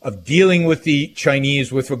of dealing with the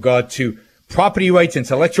Chinese with regard to property rights,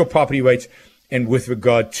 intellectual property rights, and with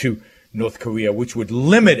regard to North Korea, which would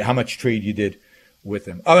limit how much trade you did with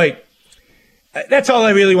them. All right. That's all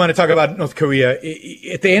I really want to talk about North Korea.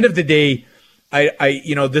 At the end of the day,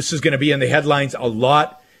 this is going to be in the headlines a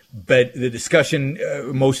lot, but the discussion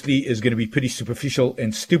mostly is going to be pretty superficial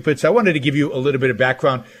and stupid. So I wanted to give you a little bit of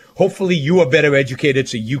background. Hopefully you are better educated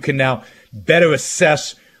so you can now better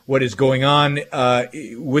assess what is going on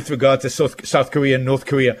with regard to South Korea and North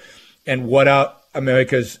Korea and what are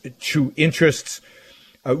America's true interests.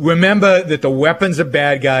 Remember that the weapons of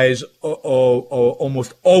bad guys are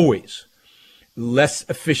almost always less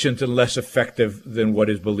efficient and less effective than what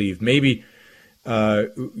is believed. Maybe,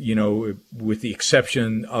 with the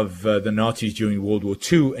exception of the Nazis during World War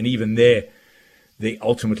II, and even there, they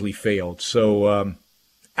ultimately failed. So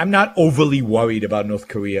I'm not overly worried about North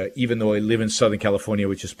Korea, even though I live in Southern California,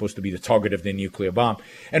 which is supposed to be the target of their nuclear bomb.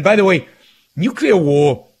 And by the way, nuclear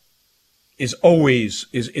war is always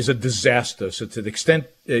a disaster. So to the extent,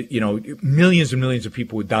 millions and millions of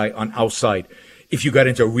people would die on our side if you got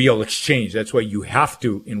into a real exchange. That's why you have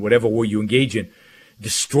to, in whatever war you engage in,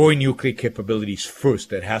 destroy nuclear capabilities first.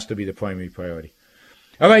 That has to be the primary priority.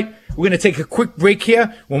 All right, we're going to take a quick break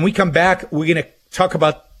here. When we come back, we're going to talk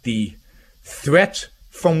about the threat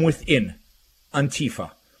from within,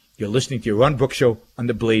 ANTIFA. You're listening to Yaron Brook Show on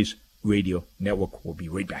the Blaze Radio Network. We'll be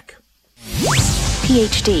right back.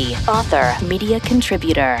 PhD, author, media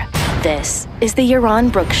contributor. This is the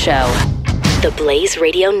Yaron Brook Show, the Blaze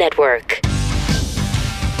Radio Network.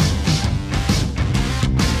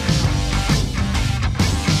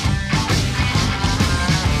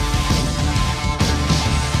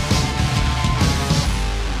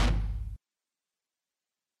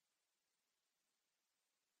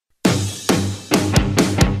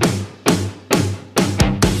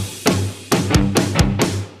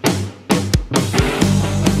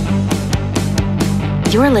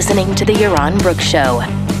 You're listening to the Yaron Brook Show.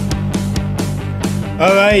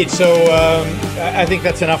 All right, so I think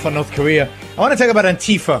that's enough on North Korea. I want to talk about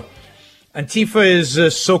ANTIFA. ANTIFA is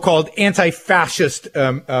a so-called anti-fascist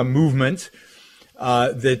movement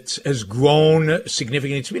that has grown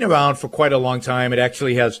significantly. It's been around for quite a long time. It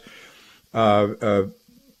actually has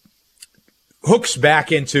hooks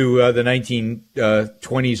back into the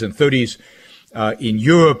 1920s and 30s in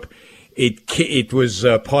Europe. It was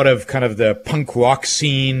part of kind of the punk rock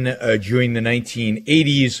scene during the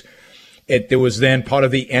 1980s. There was then part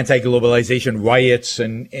of the anti-globalization riots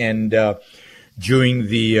and during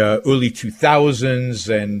the early 2000s.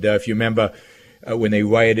 And if you remember when they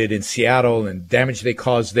rioted in Seattle and damage they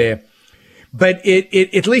caused there. But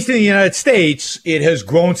at least in the United States, it has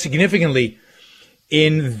grown significantly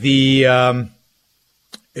in the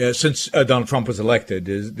since Donald Trump was elected.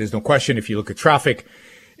 There's no question. If you look at traffic,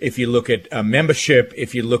 if you look at membership,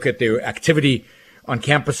 if you look at their activity on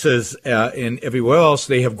campuses and everywhere else,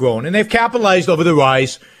 they have grown. And they've capitalized over the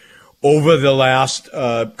rise over the last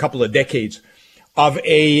couple of decades of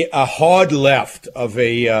a hard left, of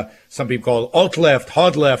some people call it alt-left,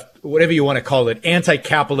 hard left, whatever you want to call it,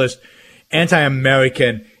 anti-capitalist,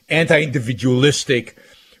 anti-American, anti-individualistic,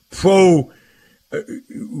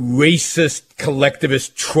 pro-racist,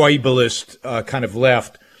 collectivist, tribalist kind of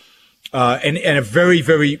left. And a very,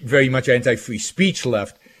 very, very much anti-free speech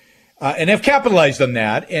left. And have capitalized on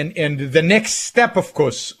that. And the next step, of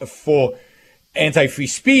course, for anti-free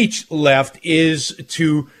speech left is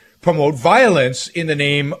to promote violence in the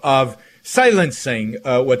name of silencing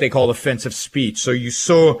what they call offensive speech. So you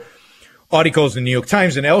saw articles in the New York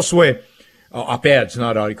Times and elsewhere, op-eds,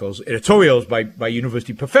 not articles, editorials by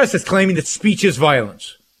university professors claiming that speech is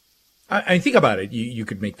violence. I think about it. You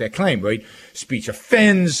could make that claim, right? Speech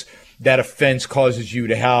offends. That offense causes you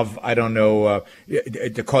to have,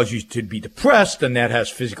 to cause you to be depressed, and that has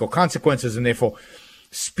physical consequences, and therefore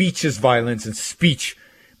speech is violence, and speech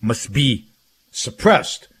must be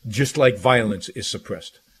suppressed, just like violence is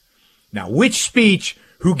suppressed. Now, which speech,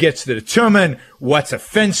 who gets to determine what's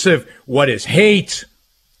offensive, what is hate?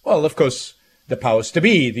 Well, of course, the powers to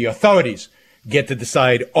be, the authorities, get to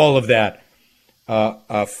decide all of that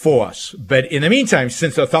for us. But in the meantime,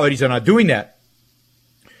 since the authorities are not doing that,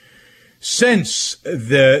 since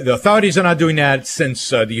the authorities are not doing that, since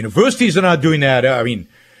the universities are not doing that,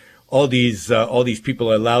 all these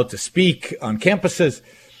people are allowed to speak on campuses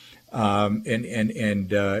and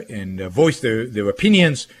voice their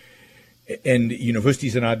opinions, and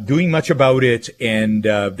universities are not doing much about it, and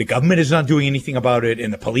the government is not doing anything about it,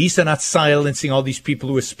 and the police are not silencing all these people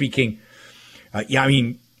who are speaking.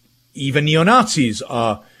 Even neo-Nazis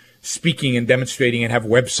are speaking and demonstrating and have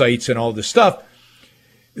websites and all this stuff.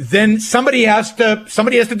 Then somebody has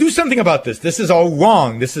to do something about this. This is all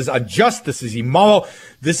wrong. This is unjust. This is immoral.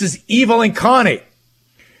 This is evil incarnate.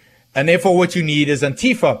 And therefore what you need is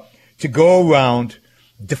Antifa to go around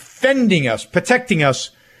defending us, protecting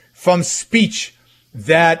us from speech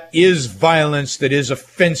that is violence, that is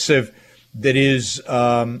offensive, that is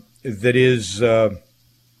the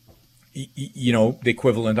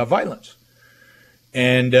equivalent of violence.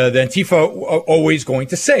 And the Antifa are always going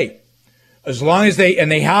to say, as long as they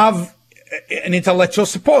have an intellectual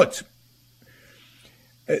support,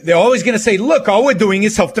 they're always going to say, look, all we're doing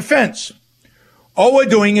is self-defense. All we're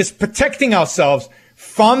doing is protecting ourselves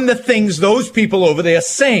from the things those people over there are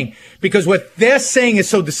saying. Because what they're saying is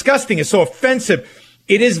so disgusting, is so offensive,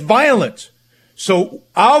 it is violent. So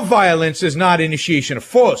our violence is not initiation of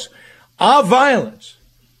force. Our violence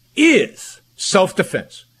is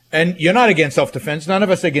self-defense. And you're not against self-defense. None of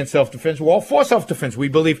us are against self-defense. We're all for self-defense. We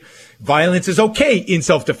believe violence is okay in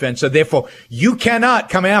self-defense. So therefore, you cannot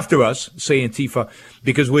come after us, say Antifa,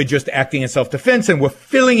 because we're just acting in self-defense, and we're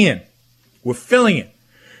filling in. We're filling in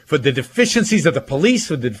for the deficiencies of the police,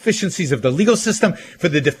 for the deficiencies of the legal system, for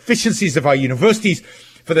the deficiencies of our universities,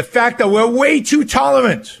 for the fact that we're way too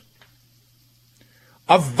tolerant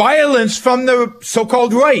of violence from the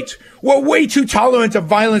so-called right. We're way too tolerant of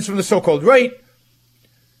violence from the so-called right.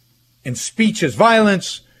 And speech is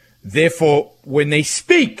violence. Therefore, when they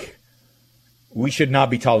speak, we should not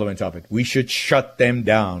be tolerant of it. We should shut them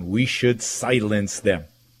down. We should silence them.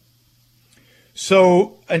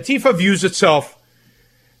 So Antifa views itself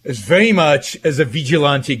as very much as a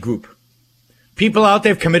vigilante group. People out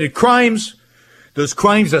there have committed crimes. Those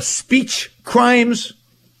crimes are speech crimes.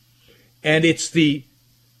 And it's the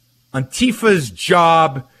Antifa's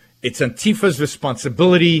job, it's Antifa's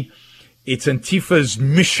responsibility, it's Antifa's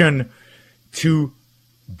mission to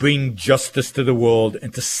bring justice to the world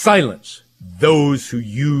and to silence those who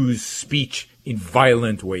use speech in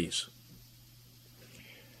violent ways.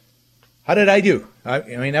 How did I do? I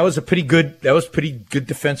mean, that was pretty good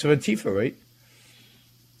defense of Antifa, right?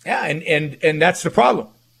 Yeah, and that's the problem.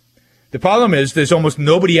 The problem is there's almost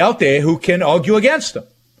nobody out there who can argue against them.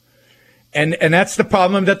 And that's the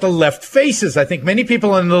problem that the left faces. I think many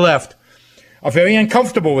people on the left are very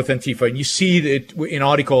uncomfortable with Antifa, and you see it in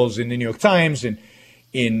articles in the New York Times and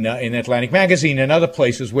in Atlantic Magazine and other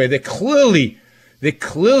places where they're clearly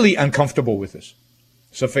uncomfortable with this.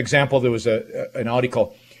 So, for example, there was an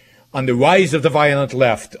article on the rise of the violent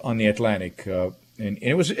left on the Atlantic, and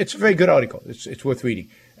it's a very good article. It's worth reading,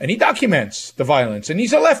 and he documents the violence, and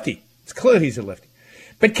he's a lefty. It's clear he's a lefty,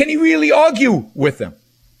 but can he really argue with them?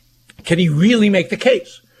 Can he really make the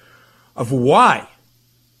case of why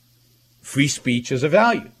free speech is a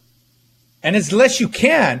value? And unless you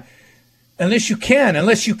can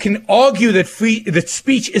argue that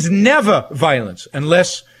speech is never violence,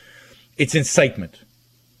 unless it's incitement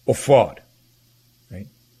or fraud, right?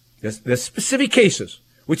 There's specific cases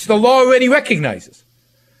which the law already recognizes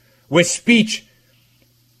where speech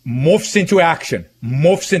morphs into action,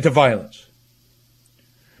 morphs into violence.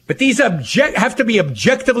 But these have to be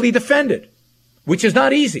objectively defended, which is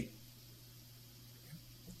not easy.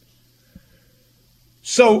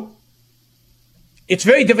 So it's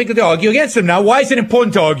very difficult to argue against them. Now, why is it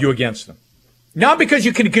important to argue against them? Not because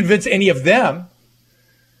you can convince any of them,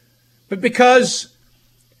 but because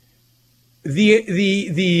the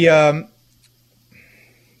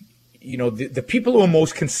people who are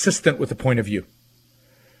most consistent with the point of view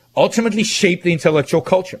ultimately shape the intellectual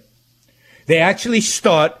culture. They actually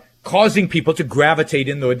start causing people to gravitate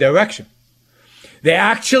in their direction. They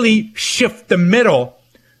actually shift the middle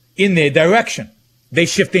in their direction. They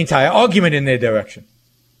shift the entire argument in their direction.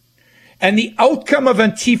 And the outcome of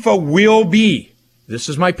Antifa will be, this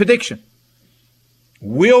is my prediction,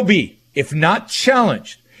 will be, if not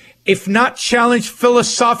challenged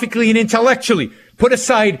philosophically and intellectually, put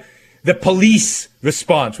aside the police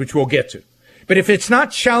response, which we'll get to. But if it's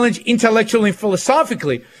not challenged intellectually and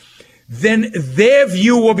philosophically, then their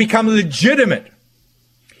view will become legitimate.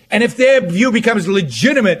 And if their view becomes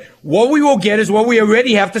legitimate, what we will get is what we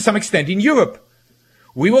already have to some extent in Europe.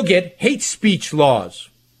 We will get hate speech laws.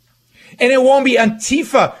 And it won't be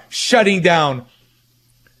Antifa shutting down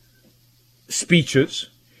speeches.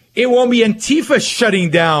 It won't be Antifa shutting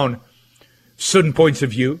down certain points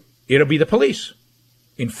of view. It'll be the police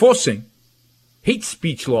enforcing hate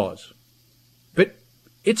speech laws. But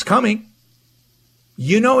it's coming.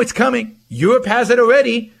 You know it's coming. Europe has it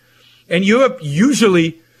already. And Europe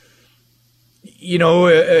usually,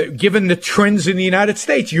 given the trends in the United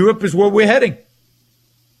States, Europe is where we're heading.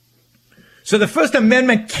 So the First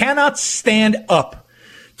Amendment cannot stand up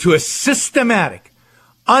to a systematic,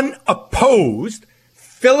 unopposed,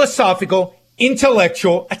 philosophical,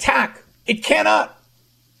 intellectual attack. It cannot.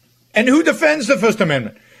 And who defends the First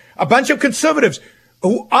Amendment? A bunch of conservatives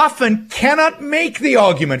who often cannot make the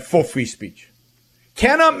argument for free speech.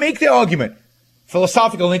 Cannot make the argument,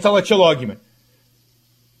 philosophical, intellectual argument,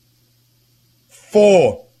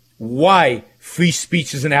 for why free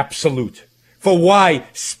speech is an absolute, for why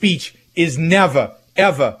speech is never,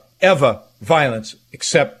 ever, ever violence,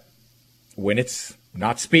 except when it's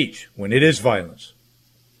not speech, when it is violence.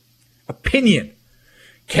 Opinion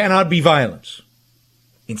cannot be violence.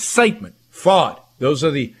 Incitement, fraud, those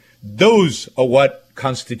are what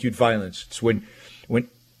constitute violence. It's when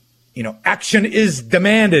action is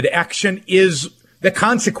demanded, action is the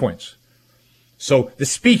consequence. So the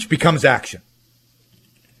speech becomes action.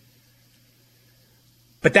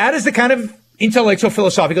 But that is the kind of intellectual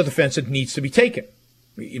philosophical defense that needs to be taken.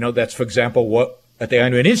 That's, for example, what at the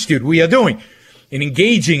Ayn Rand Institute we are doing in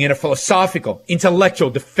engaging in a philosophical, intellectual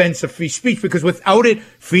defense of free speech, because without it,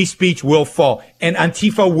 free speech will fall and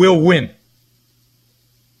Antifa will win.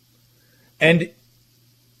 And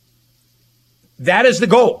that is the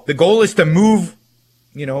goal. The goal is to move,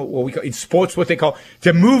 what we call in sports, what they call,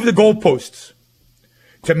 to move the goalposts,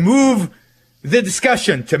 to move the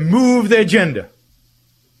discussion, to move the agenda.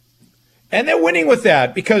 And they're winning with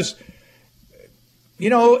that because,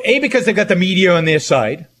 because they've got the media on their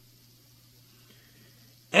side,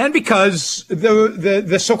 and because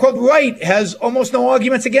the so-called right has almost no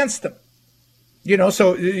arguments against them.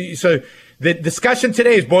 So the discussion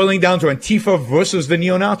today is boiling down to Antifa versus the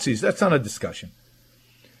neo-Nazis. That's not a discussion.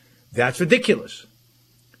 That's ridiculous.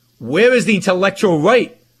 Where is the intellectual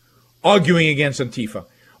right arguing against Antifa?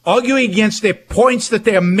 Arguing against their points that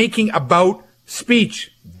they are making about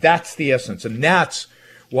speech. That's the essence. And that's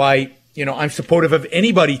why, I'm supportive of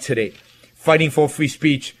anybody today fighting for free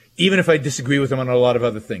speech, even if I disagree with them on a lot of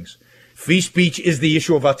other things. Free speech is the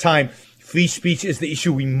issue of our time. Free speech is the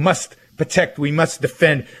issue we must protect, we must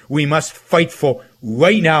defend, we must fight for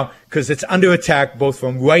right now, because it's under attack both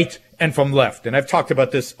from right and from left. And I've talked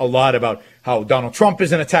about this a lot, about how Donald Trump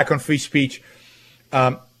is an attack on free speech.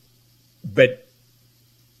 But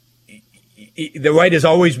the right has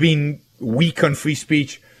always been weak on free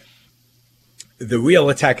speech. The real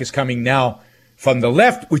attack is coming now from the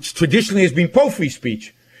left, which traditionally has been pro-free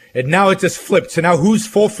speech. And now it just flipped. So now who's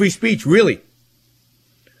for free speech, really?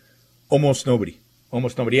 Almost nobody.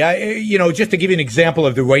 Almost nobody. Just to give you an example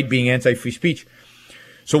of the right being anti-free speech.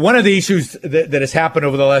 So one of the issues that has happened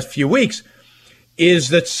over the last few weeks is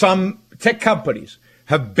that some tech companies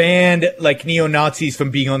have banned neo-Nazis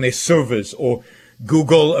from being on their servers, or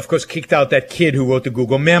Google, of course, kicked out that kid who wrote the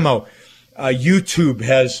Google memo. YouTube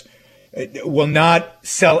will not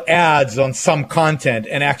sell ads on some content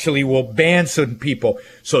and actually will ban certain people.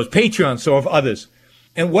 So is Patreon, so have others.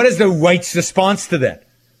 And what is the right's response to that?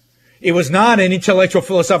 It was not an intellectual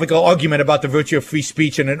philosophical argument about the virtue of free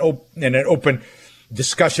speech and an open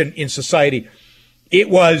discussion in society. It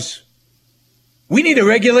was, we need to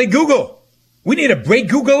regulate Google. We need to break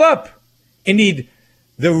Google up. Indeed,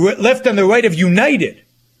 the left and the right have united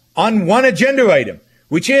on one agenda item,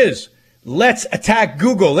 which is, let's attack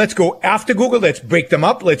Google. Let's go after Google. Let's break them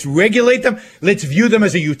up. Let's regulate them. Let's view them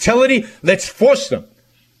as a utility. Let's force them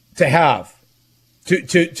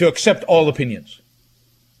to accept all opinions.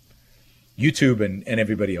 YouTube and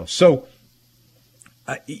everybody else. So,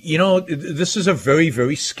 this is a very,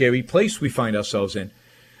 very scary place we find ourselves in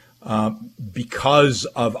because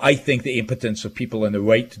of, I think, the impotence of people on the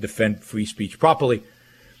right to defend free speech properly.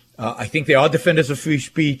 I think they are defenders of free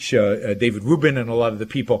speech. David Rubin and a lot of the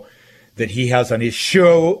people that he has on his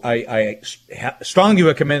show. I strongly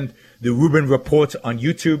recommend the Rubin Report on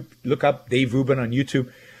YouTube. Look up Dave Rubin on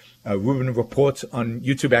YouTube. Rubin Report on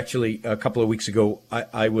YouTube. Actually, a couple of weeks ago,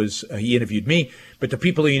 he interviewed me, but the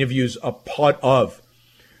people he interviews are part of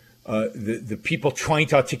the people trying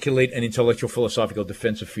to articulate an intellectual philosophical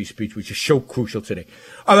defense of free speech, which is so crucial today.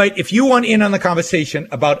 All right, if you want in on the conversation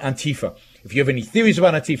about Antifa, if you have any theories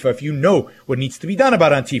about Antifa, if you know what needs to be done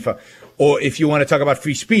about Antifa, or if you want to talk about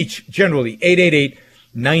free speech generally,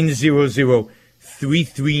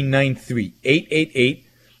 888-900-3393,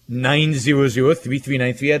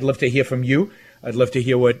 888-900-3393. I'd love to hear from you. I'd love to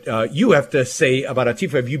hear what you have to say about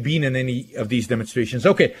Antifa. Have you been in any of these demonstrations?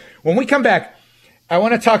 Okay, when we come back, I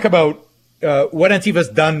want to talk about what Antifa's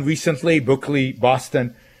done recently, Berkeley,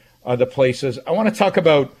 Boston, other places. I want to talk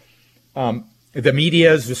about the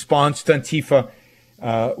media's response to Antifa,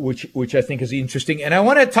 which I think is interesting. And I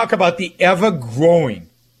want to talk about the ever-growing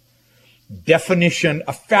definition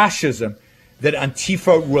of fascism that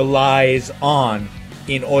Antifa relies on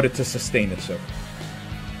in order to sustain itself.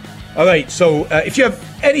 All right, so if you have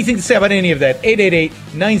anything to say about any of that,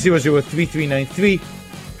 888-900-3393.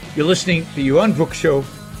 You're listening to Your Own Brook Show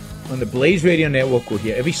on the Blaze Radio Network. We're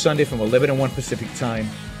here every Sunday from 11 to 1 Pacific Time.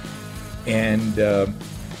 And,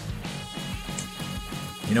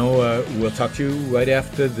 we'll talk to you right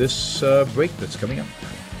after this break that's coming up.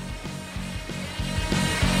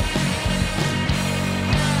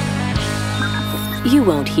 You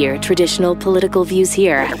won't hear traditional political views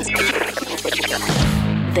here.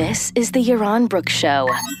 This is the Yaron Brooks Show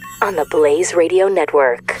on the Blaze Radio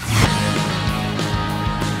Network.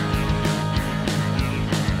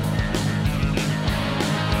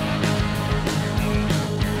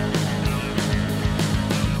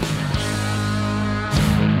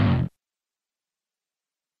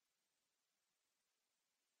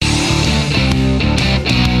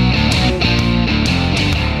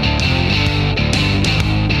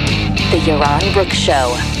 The Yaron Brooks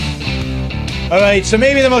Show. All right, so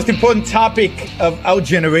maybe the most important topic of our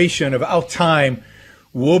generation, of our time,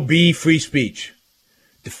 will be free speech.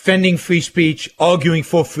 Defending free speech, arguing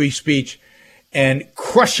for free speech, and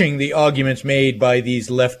crushing the arguments made by these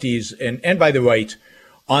lefties and by the right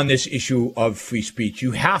on this issue of free speech.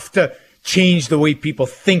 You have to change the way people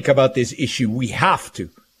think about this issue. We have to.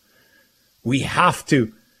 We have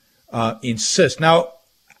to insist. Now,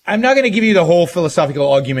 I'm not going to give you the whole philosophical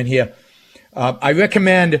argument here. I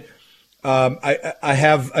recommend, I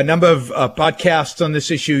have a number of podcasts on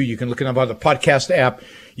this issue. You can look it up on the podcast app.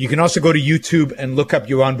 You can also go to YouTube and look up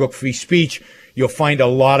Yaron Brook Free Speech. You'll find a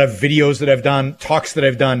lot of videos that I've done, talks that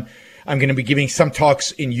I've done. I'm going to be giving some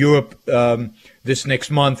talks in Europe this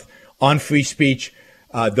next month on free speech.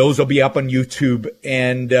 Those will be up on YouTube.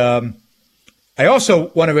 And I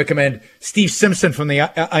also want to recommend Steve Simpson from the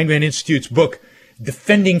Ayn Rand Institute's book,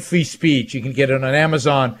 Defending Free Speech. You can get it on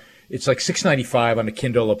Amazon. It's like $6.95 on a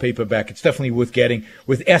Kindle or paperback. It's definitely worth getting,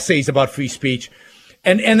 with essays about free speech.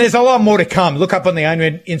 And there's a lot more to come. Look up on the Ayn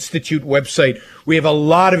Rand Institute website. We have a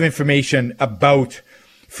lot of information about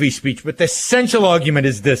free speech. But the essential argument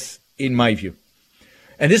is this, in my view.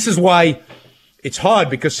 And this is why it's hard,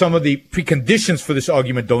 because some of the preconditions for this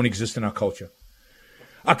argument don't exist in our culture.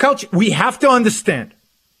 Our culture, we have to understand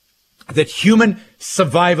that human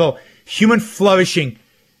survival, human flourishing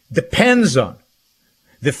depends on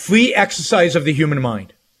the free exercise of the human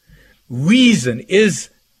mind. Reason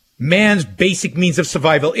is man's basic means of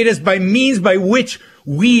survival. It is by means by which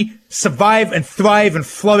we survive and thrive and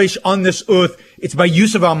flourish on this earth. It's by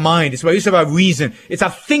use of our mind. It's by use of our reason. It's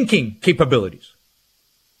our thinking capabilities.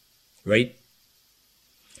 Right?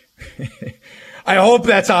 I hope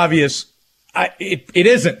that's obvious. It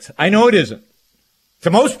isn't. I know it isn't.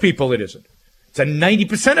 To most people, it isn't. To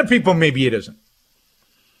 90% of people, maybe it isn't.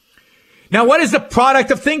 Now, what is the product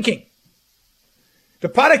of thinking? The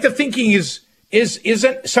product of thinking is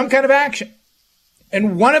some kind of action.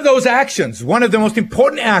 And one of those actions, one of the most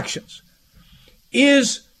important actions,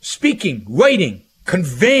 is speaking, writing,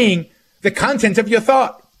 conveying the content of your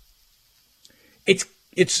thought.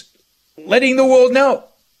 It's letting the world know.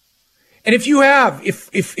 And if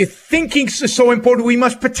thinking is so important, we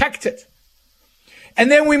must protect it. And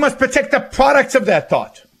then we must protect the products of that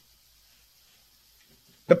thought.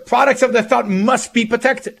 The products of the thought must be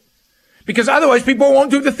protected, because otherwise people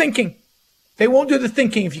won't do the thinking. They won't do the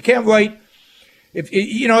thinking if you can't write.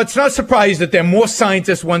 It's not a surprise that there are more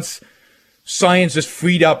scientists once science is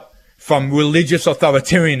freed up from religious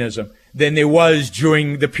authoritarianism than there was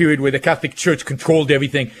during the period where the Catholic Church controlled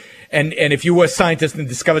everything. And if you were a scientist and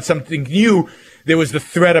discovered something new, there was the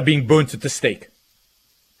threat of being burnt at the stake.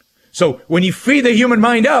 So when you free the human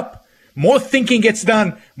mind up, more thinking gets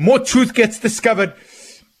done, more truth gets discovered,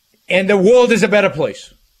 and the world is a better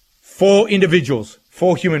place for individuals,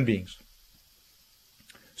 for human beings.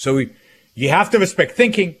 So you have to respect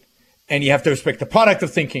thinking, and you have to respect the product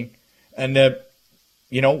of thinking. And,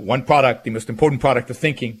 one product, the most important product of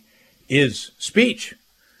thinking, is speech.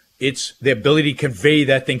 It's the ability to convey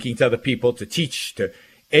that thinking to other people, to teach, to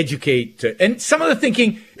educate. And some of the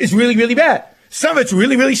thinking is really, really bad. Some of it's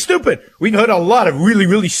really, really stupid. We've heard a lot of really,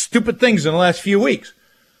 really stupid things in the last few weeks.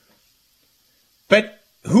 But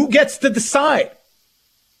who gets to decide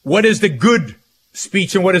what is the good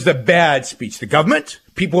speech and what is the bad speech? The government?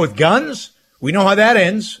 People with guns? We know how that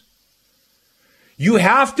ends. You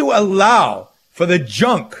have to allow for the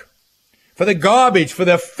junk, for the garbage, for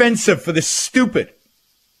the offensive, for the stupid,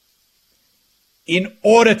 in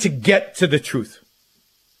order to get to the truth.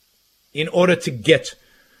 In order to get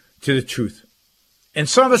to the truth. And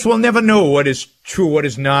some of us will never know what is true, what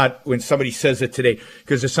is not, when somebody says it today,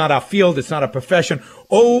 because it's not our field, it's not our profession.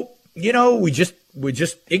 Oh, we're just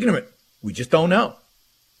ignorant. We just don't know.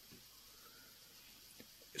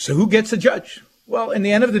 So who gets to judge? Well, in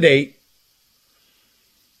the end of the day,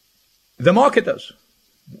 the market does.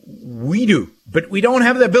 We do. But we don't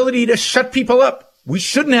have the ability to shut people up. We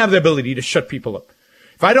shouldn't have the ability to shut people up.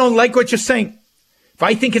 If I don't like what you're saying, if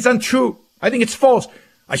I think it's untrue, I think it's false,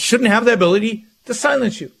 I shouldn't have the ability to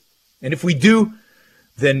silence you. And if we do,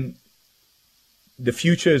 then the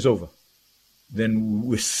future is over. Then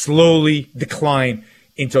we slowly decline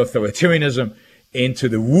into authoritarianism, into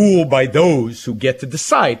the rule by those who get to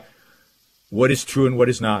decide what is true and what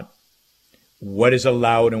is not, what is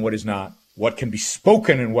allowed and what is not, what can be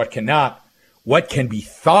spoken and what cannot, what can be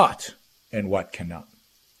thought and what cannot.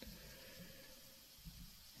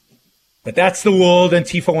 But that's the world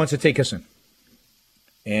Antifa wants to take us in.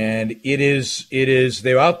 And it is,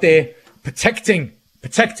 they're out there protecting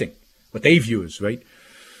what they view as, right?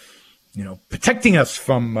 Protecting us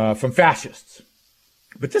from fascists.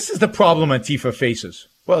 But this is the problem Antifa faces.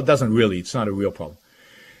 Well, it doesn't really, it's not a real problem.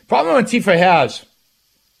 The problem Antifa has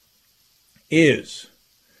is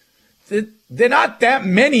that there are not that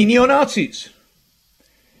many neo-Nazis.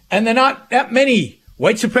 And there are not that many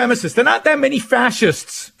white supremacists. There are not that many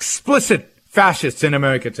fascists, explicit fascists in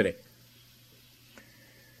America today.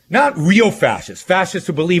 Not real fascists, fascists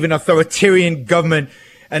who believe in authoritarian government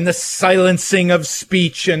and the silencing of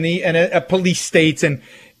speech and a police state and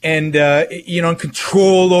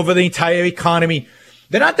control over the entire economy.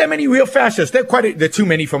 There are not that many real fascists. They're too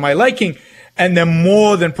many for my liking, and they're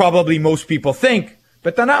more than probably most people think,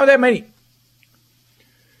 but they're not that many.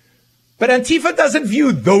 But Antifa doesn't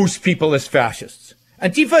view those people as fascists.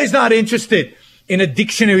 Antifa is not interested in a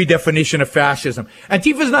dictionary definition of fascism.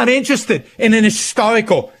 Antifa is not interested in an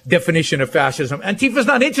historical definition of fascism. Antifa is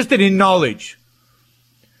not interested in knowledge.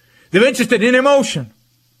 They're interested in emotion.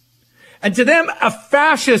 And to them, a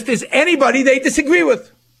fascist is anybody they disagree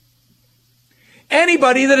with.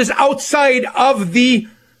 Anybody that is outside of the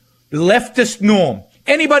leftist norm.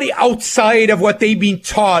 Anybody outside of what they've been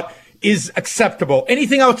taught is acceptable.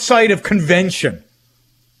 Anything outside of convention.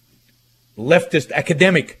 Leftist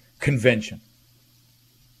academic convention.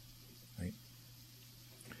 Right?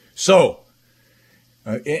 So,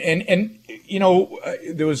 there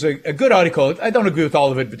was a good article. I don't agree with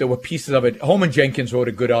all of it, but there were pieces of it. Holman Jenkins wrote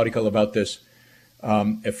a good article about this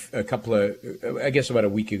about a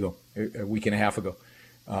week ago, a week and a half ago.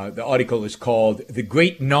 The article is called The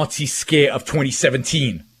Great Nazi Scare of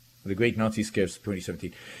 2017. The Great Nazi Scare of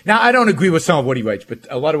 2017. Now, I don't agree with some of what he writes, but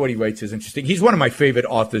a lot of what he writes is interesting. He's one of my favorite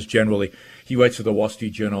authors generally. He writes for the Wall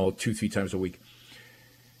Street Journal 2-3 times a week.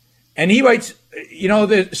 And he writes,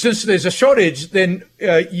 since there's a shortage, then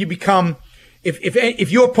you become,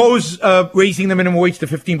 if you oppose raising the minimum wage to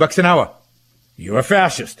 $15 an hour, you're a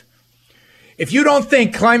fascist. If you don't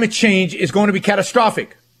think climate change is going to be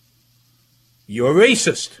catastrophic, you're a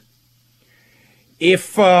racist.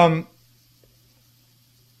 If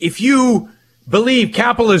you believe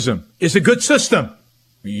capitalism is a good system,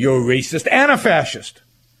 you're a racist and a fascist.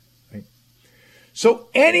 Right? So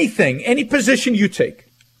any position you take,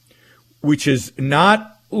 which is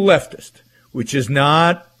not leftist, which is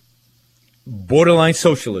not borderline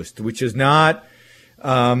socialist, which is not,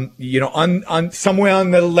 on somewhere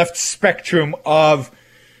on the left spectrum of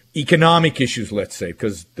economic issues, let's say,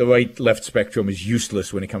 because the right left spectrum is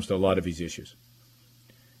useless when it comes to a lot of these issues.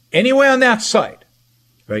 Anywhere on that side,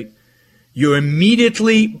 right? You're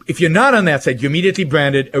immediately, if you're not on that side, you're immediately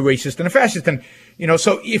branded a racist and a fascist. And,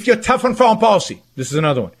 so if you're tough on foreign policy, this is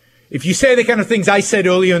another one. If you say the kind of things I said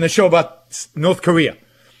earlier in the show about North Korea,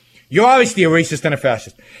 you're obviously a racist and a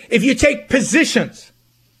fascist. If you take positions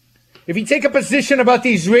if you take a position about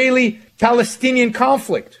the Israeli-Palestinian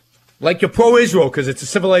conflict, like you're pro-Israel because it's a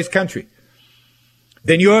civilized country,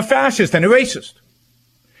 then you're a fascist and a racist.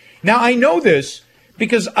 Now, I know this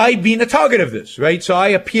because I've been a target of this, right? So I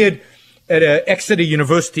appeared at Exeter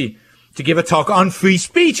University to give a talk on free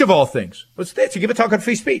speech, of all things. What's there? To give a talk on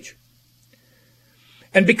free speech.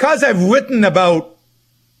 And because I've written about,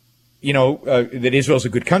 that Israel's a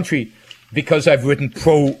good country, because I've written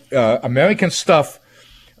pro-American stuff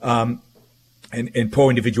and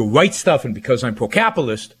pro-individual rights stuff, and because I'm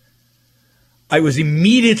pro-capitalist, I was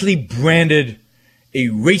immediately branded a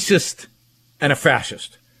racist and a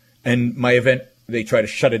fascist. And my event, they try to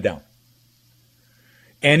shut it down.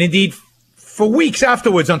 And indeed, for weeks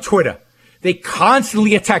afterwards on Twitter, they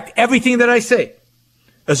constantly attacked everything that I say,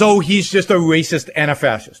 as though he's just a racist and a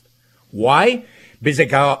fascist. Why?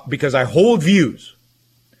 Because I hold views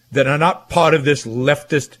that are not part of this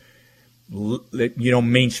leftist,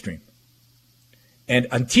 mainstream. And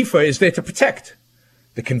Antifa is there to protect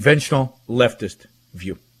the conventional leftist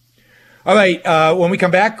view. All right, when we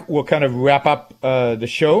come back, we'll kind of wrap up the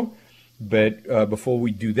show. But before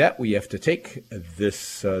we do that, we have to take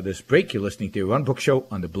this break. You're listening to the Yaron Brook Show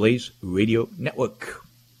on the Blaze Radio Network.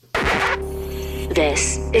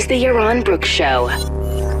 This is the Yaron Brook Show,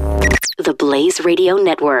 the Blaze Radio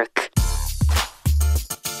Network.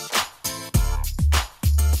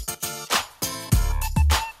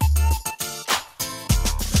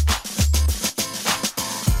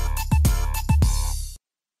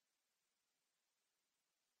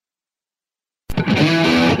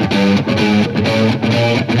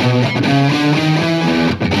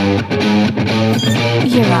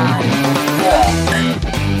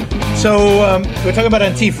 So we're talking about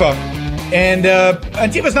Antifa, and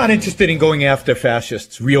Antifa's not interested in going after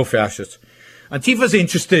fascists, real fascists. Antifa's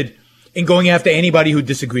interested in going after anybody who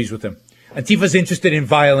disagrees with them. Antifa's interested in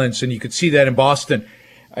violence, and you could see that in Boston.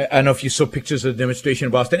 I don't know if you saw pictures of the demonstration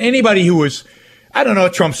in Boston. Anybody who was, a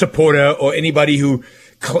Trump supporter or anybody who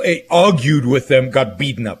argued with them got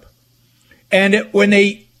beaten up. And when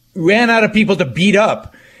they ran out of people to beat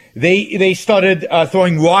up, they started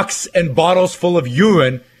throwing rocks and bottles full of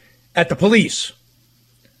urine at the police.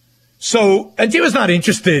 So Antifa's not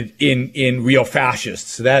interested in real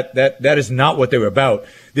fascists. That is not what they're about.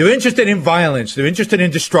 They're interested in violence. They're interested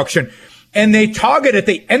in destruction. And their target at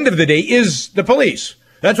the end of the day is the police.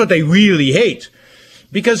 That's what they really hate.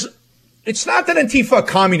 Because it's not that Antifa are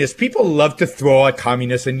communists. People love to throw out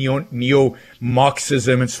communists and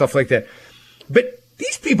neo-Marxism and stuff like that. But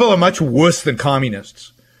these people are much worse than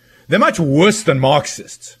communists. They're much worse than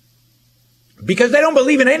Marxists. Because they don't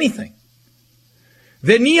believe in anything.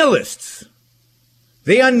 They're nihilists.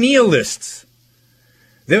 They are nihilists.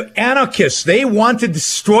 They're anarchists. They want to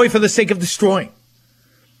destroy for the sake of destroying.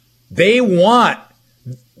 They want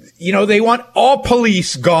all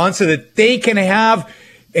police gone so that they can have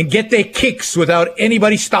and get their kicks without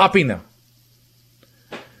anybody stopping them.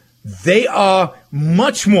 They are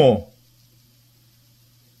much more,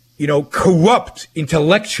 corrupt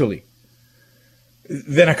intellectually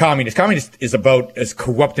than a communist. Communist is about as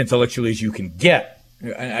corrupt intellectually as you can get.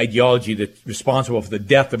 An ideology that's responsible for the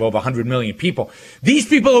death of over 100 million people. These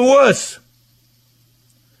people are worse.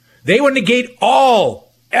 They will negate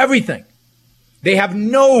everything. They have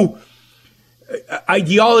no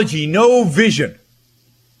ideology, no vision.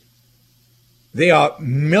 They are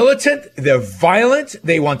militant. They're violent.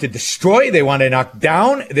 They want to destroy. They want to knock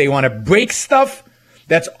down. They want to break stuff.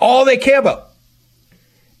 That's all they care about.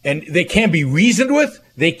 And they can't be reasoned with.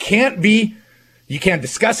 You can't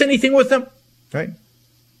discuss anything with them, right?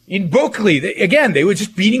 In Berkeley, they were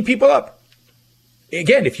just beating people up.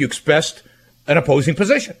 Again, if you expressed an opposing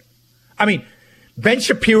position. Ben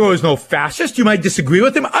Shapiro is no fascist. You might disagree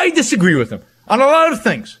with him. I disagree with him on a lot of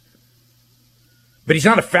things. But he's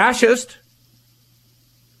not a fascist.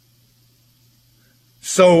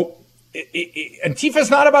 So Antifa is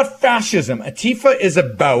not about fascism. Antifa is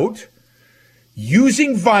about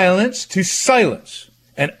using violence to silence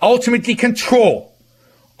and ultimately control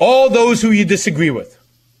all those who you disagree with.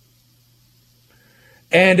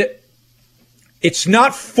 And it's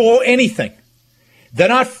not for anything. They're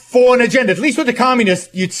not for an agenda. At least with the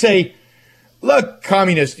communists, you'd say, look,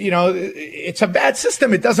 communists, it's a bad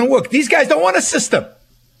system. It doesn't work. These guys don't want a system.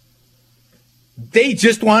 They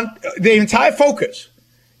just want their entire focus.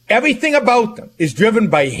 Everything about them is driven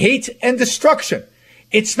by hate and destruction.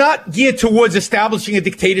 It's not geared towards establishing a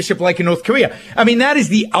dictatorship like in North Korea. That is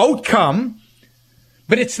the outcome,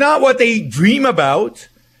 but it's not what they dream about.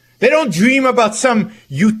 They don't dream about some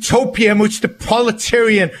utopia in which the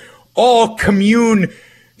proletarian all commune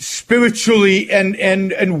spiritually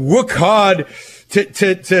and work hard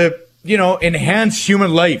to enhance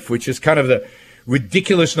human life, which is kind of the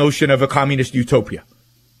ridiculous notion of a communist utopia.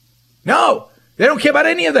 No, they don't care about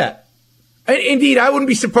any of that. Indeed, I wouldn't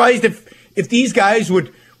be surprised if these guys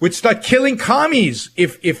would start killing commies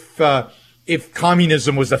if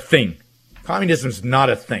communism was a thing. Communism is not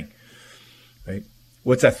a thing. Right?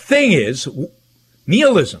 What's a thing is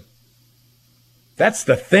nihilism. That's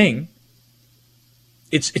the thing.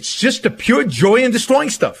 It's just the pure joy in destroying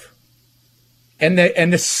stuff. And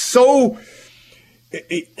there's such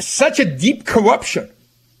a deep corruption,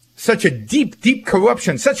 such a deep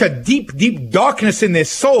corruption, such a deep darkness in their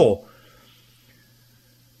soul,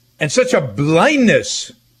 and such a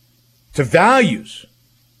blindness to values.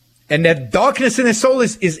 And that darkness in their soul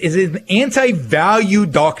is an anti-value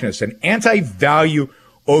darkness, an anti-value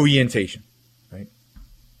orientation. Right?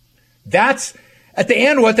 That's, at the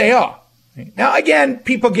end, what they are. Right? Now, again,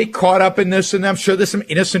 people get caught up in this, and I'm sure there's some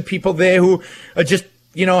innocent people there who are just,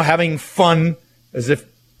 having fun, as if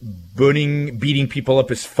beating people up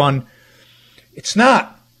is fun. It's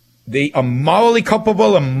not. They are morally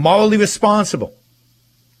culpable and morally responsible.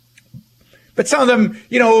 But some of them,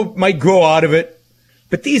 might grow out of it.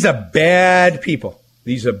 But these are bad people.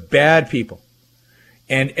 These are bad people.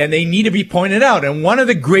 And they need to be pointed out. And one of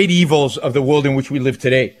the great evils of the world in which we live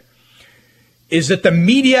today is that the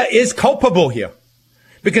media is culpable here.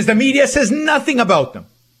 Because the media says nothing about them.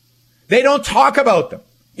 They don't talk about them.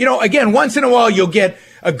 Again, once in a while you'll get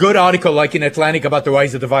a good article like in Atlantic about the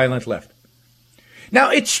rise of the violent left.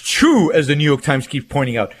 Now, it's true, as the New York Times keeps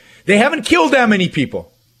pointing out, they haven't killed that many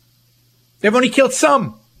people. They've only killed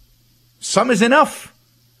some. Some is enough.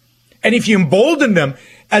 And if you embolden them,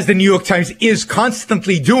 as the New York Times is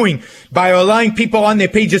constantly doing, by allowing people on their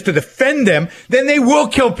pages to defend them, then they will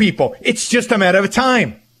kill people. It's just a matter of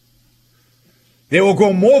time. They will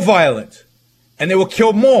grow more violent, and they will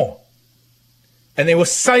kill more, and they will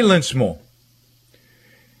silence more.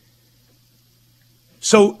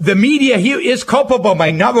 So the media here is culpable by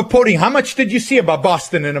not reporting. How much did you see about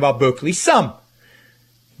Boston and about Berkeley? Some.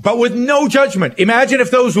 But with no judgment. Imagine if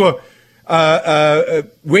those were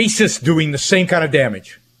racists doing the same kind of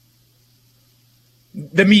damage.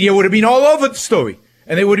 The media would have been all over the story,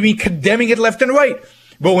 and they would have been condemning it left and right.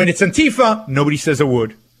 But when it's Antifa, nobody says a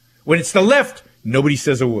word. When it's the left, nobody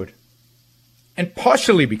says a word. And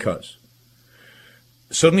partially because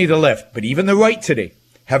certainly the left, but even the right today,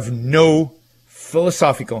 have no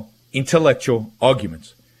philosophical, intellectual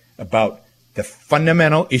arguments about the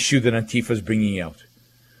fundamental issue that Antifa is bringing out.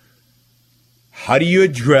 How do you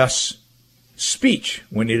address speech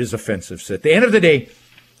when it is offensive? So at the end of the day,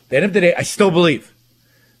 I still believe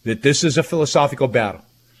that this is a philosophical battle.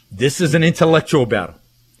 This is an intellectual battle.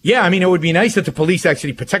 Yeah, it would be nice if the police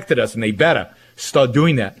actually protected us, and they better start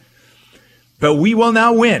doing that. But we will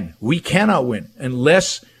not win. We cannot win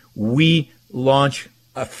unless we launch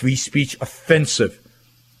a free speech offensive,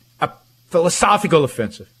 a philosophical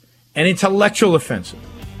offensive, an intellectual offensive,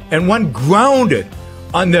 and one grounded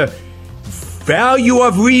on the value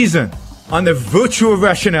of reason, on the virtue of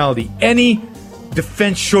rationality. Any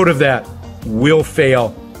defense short of that will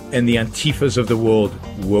fail, and the Antifas of the world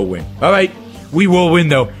will win. All right, we will win,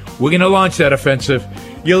 though. We're going to launch that offensive.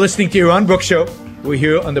 You're listening to Yaron Brook Show. We're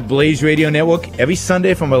here on the Blaze Radio Network every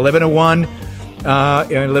Sunday from 11 to 1,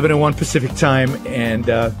 11 to 1 Pacific time. And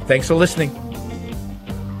thanks for listening.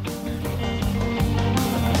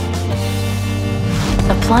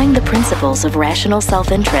 Applying the principles of rational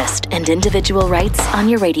self-interest and individual rights on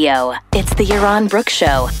your radio. It's the Yaron Brook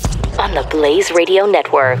Show on the Blaze Radio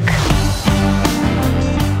Network.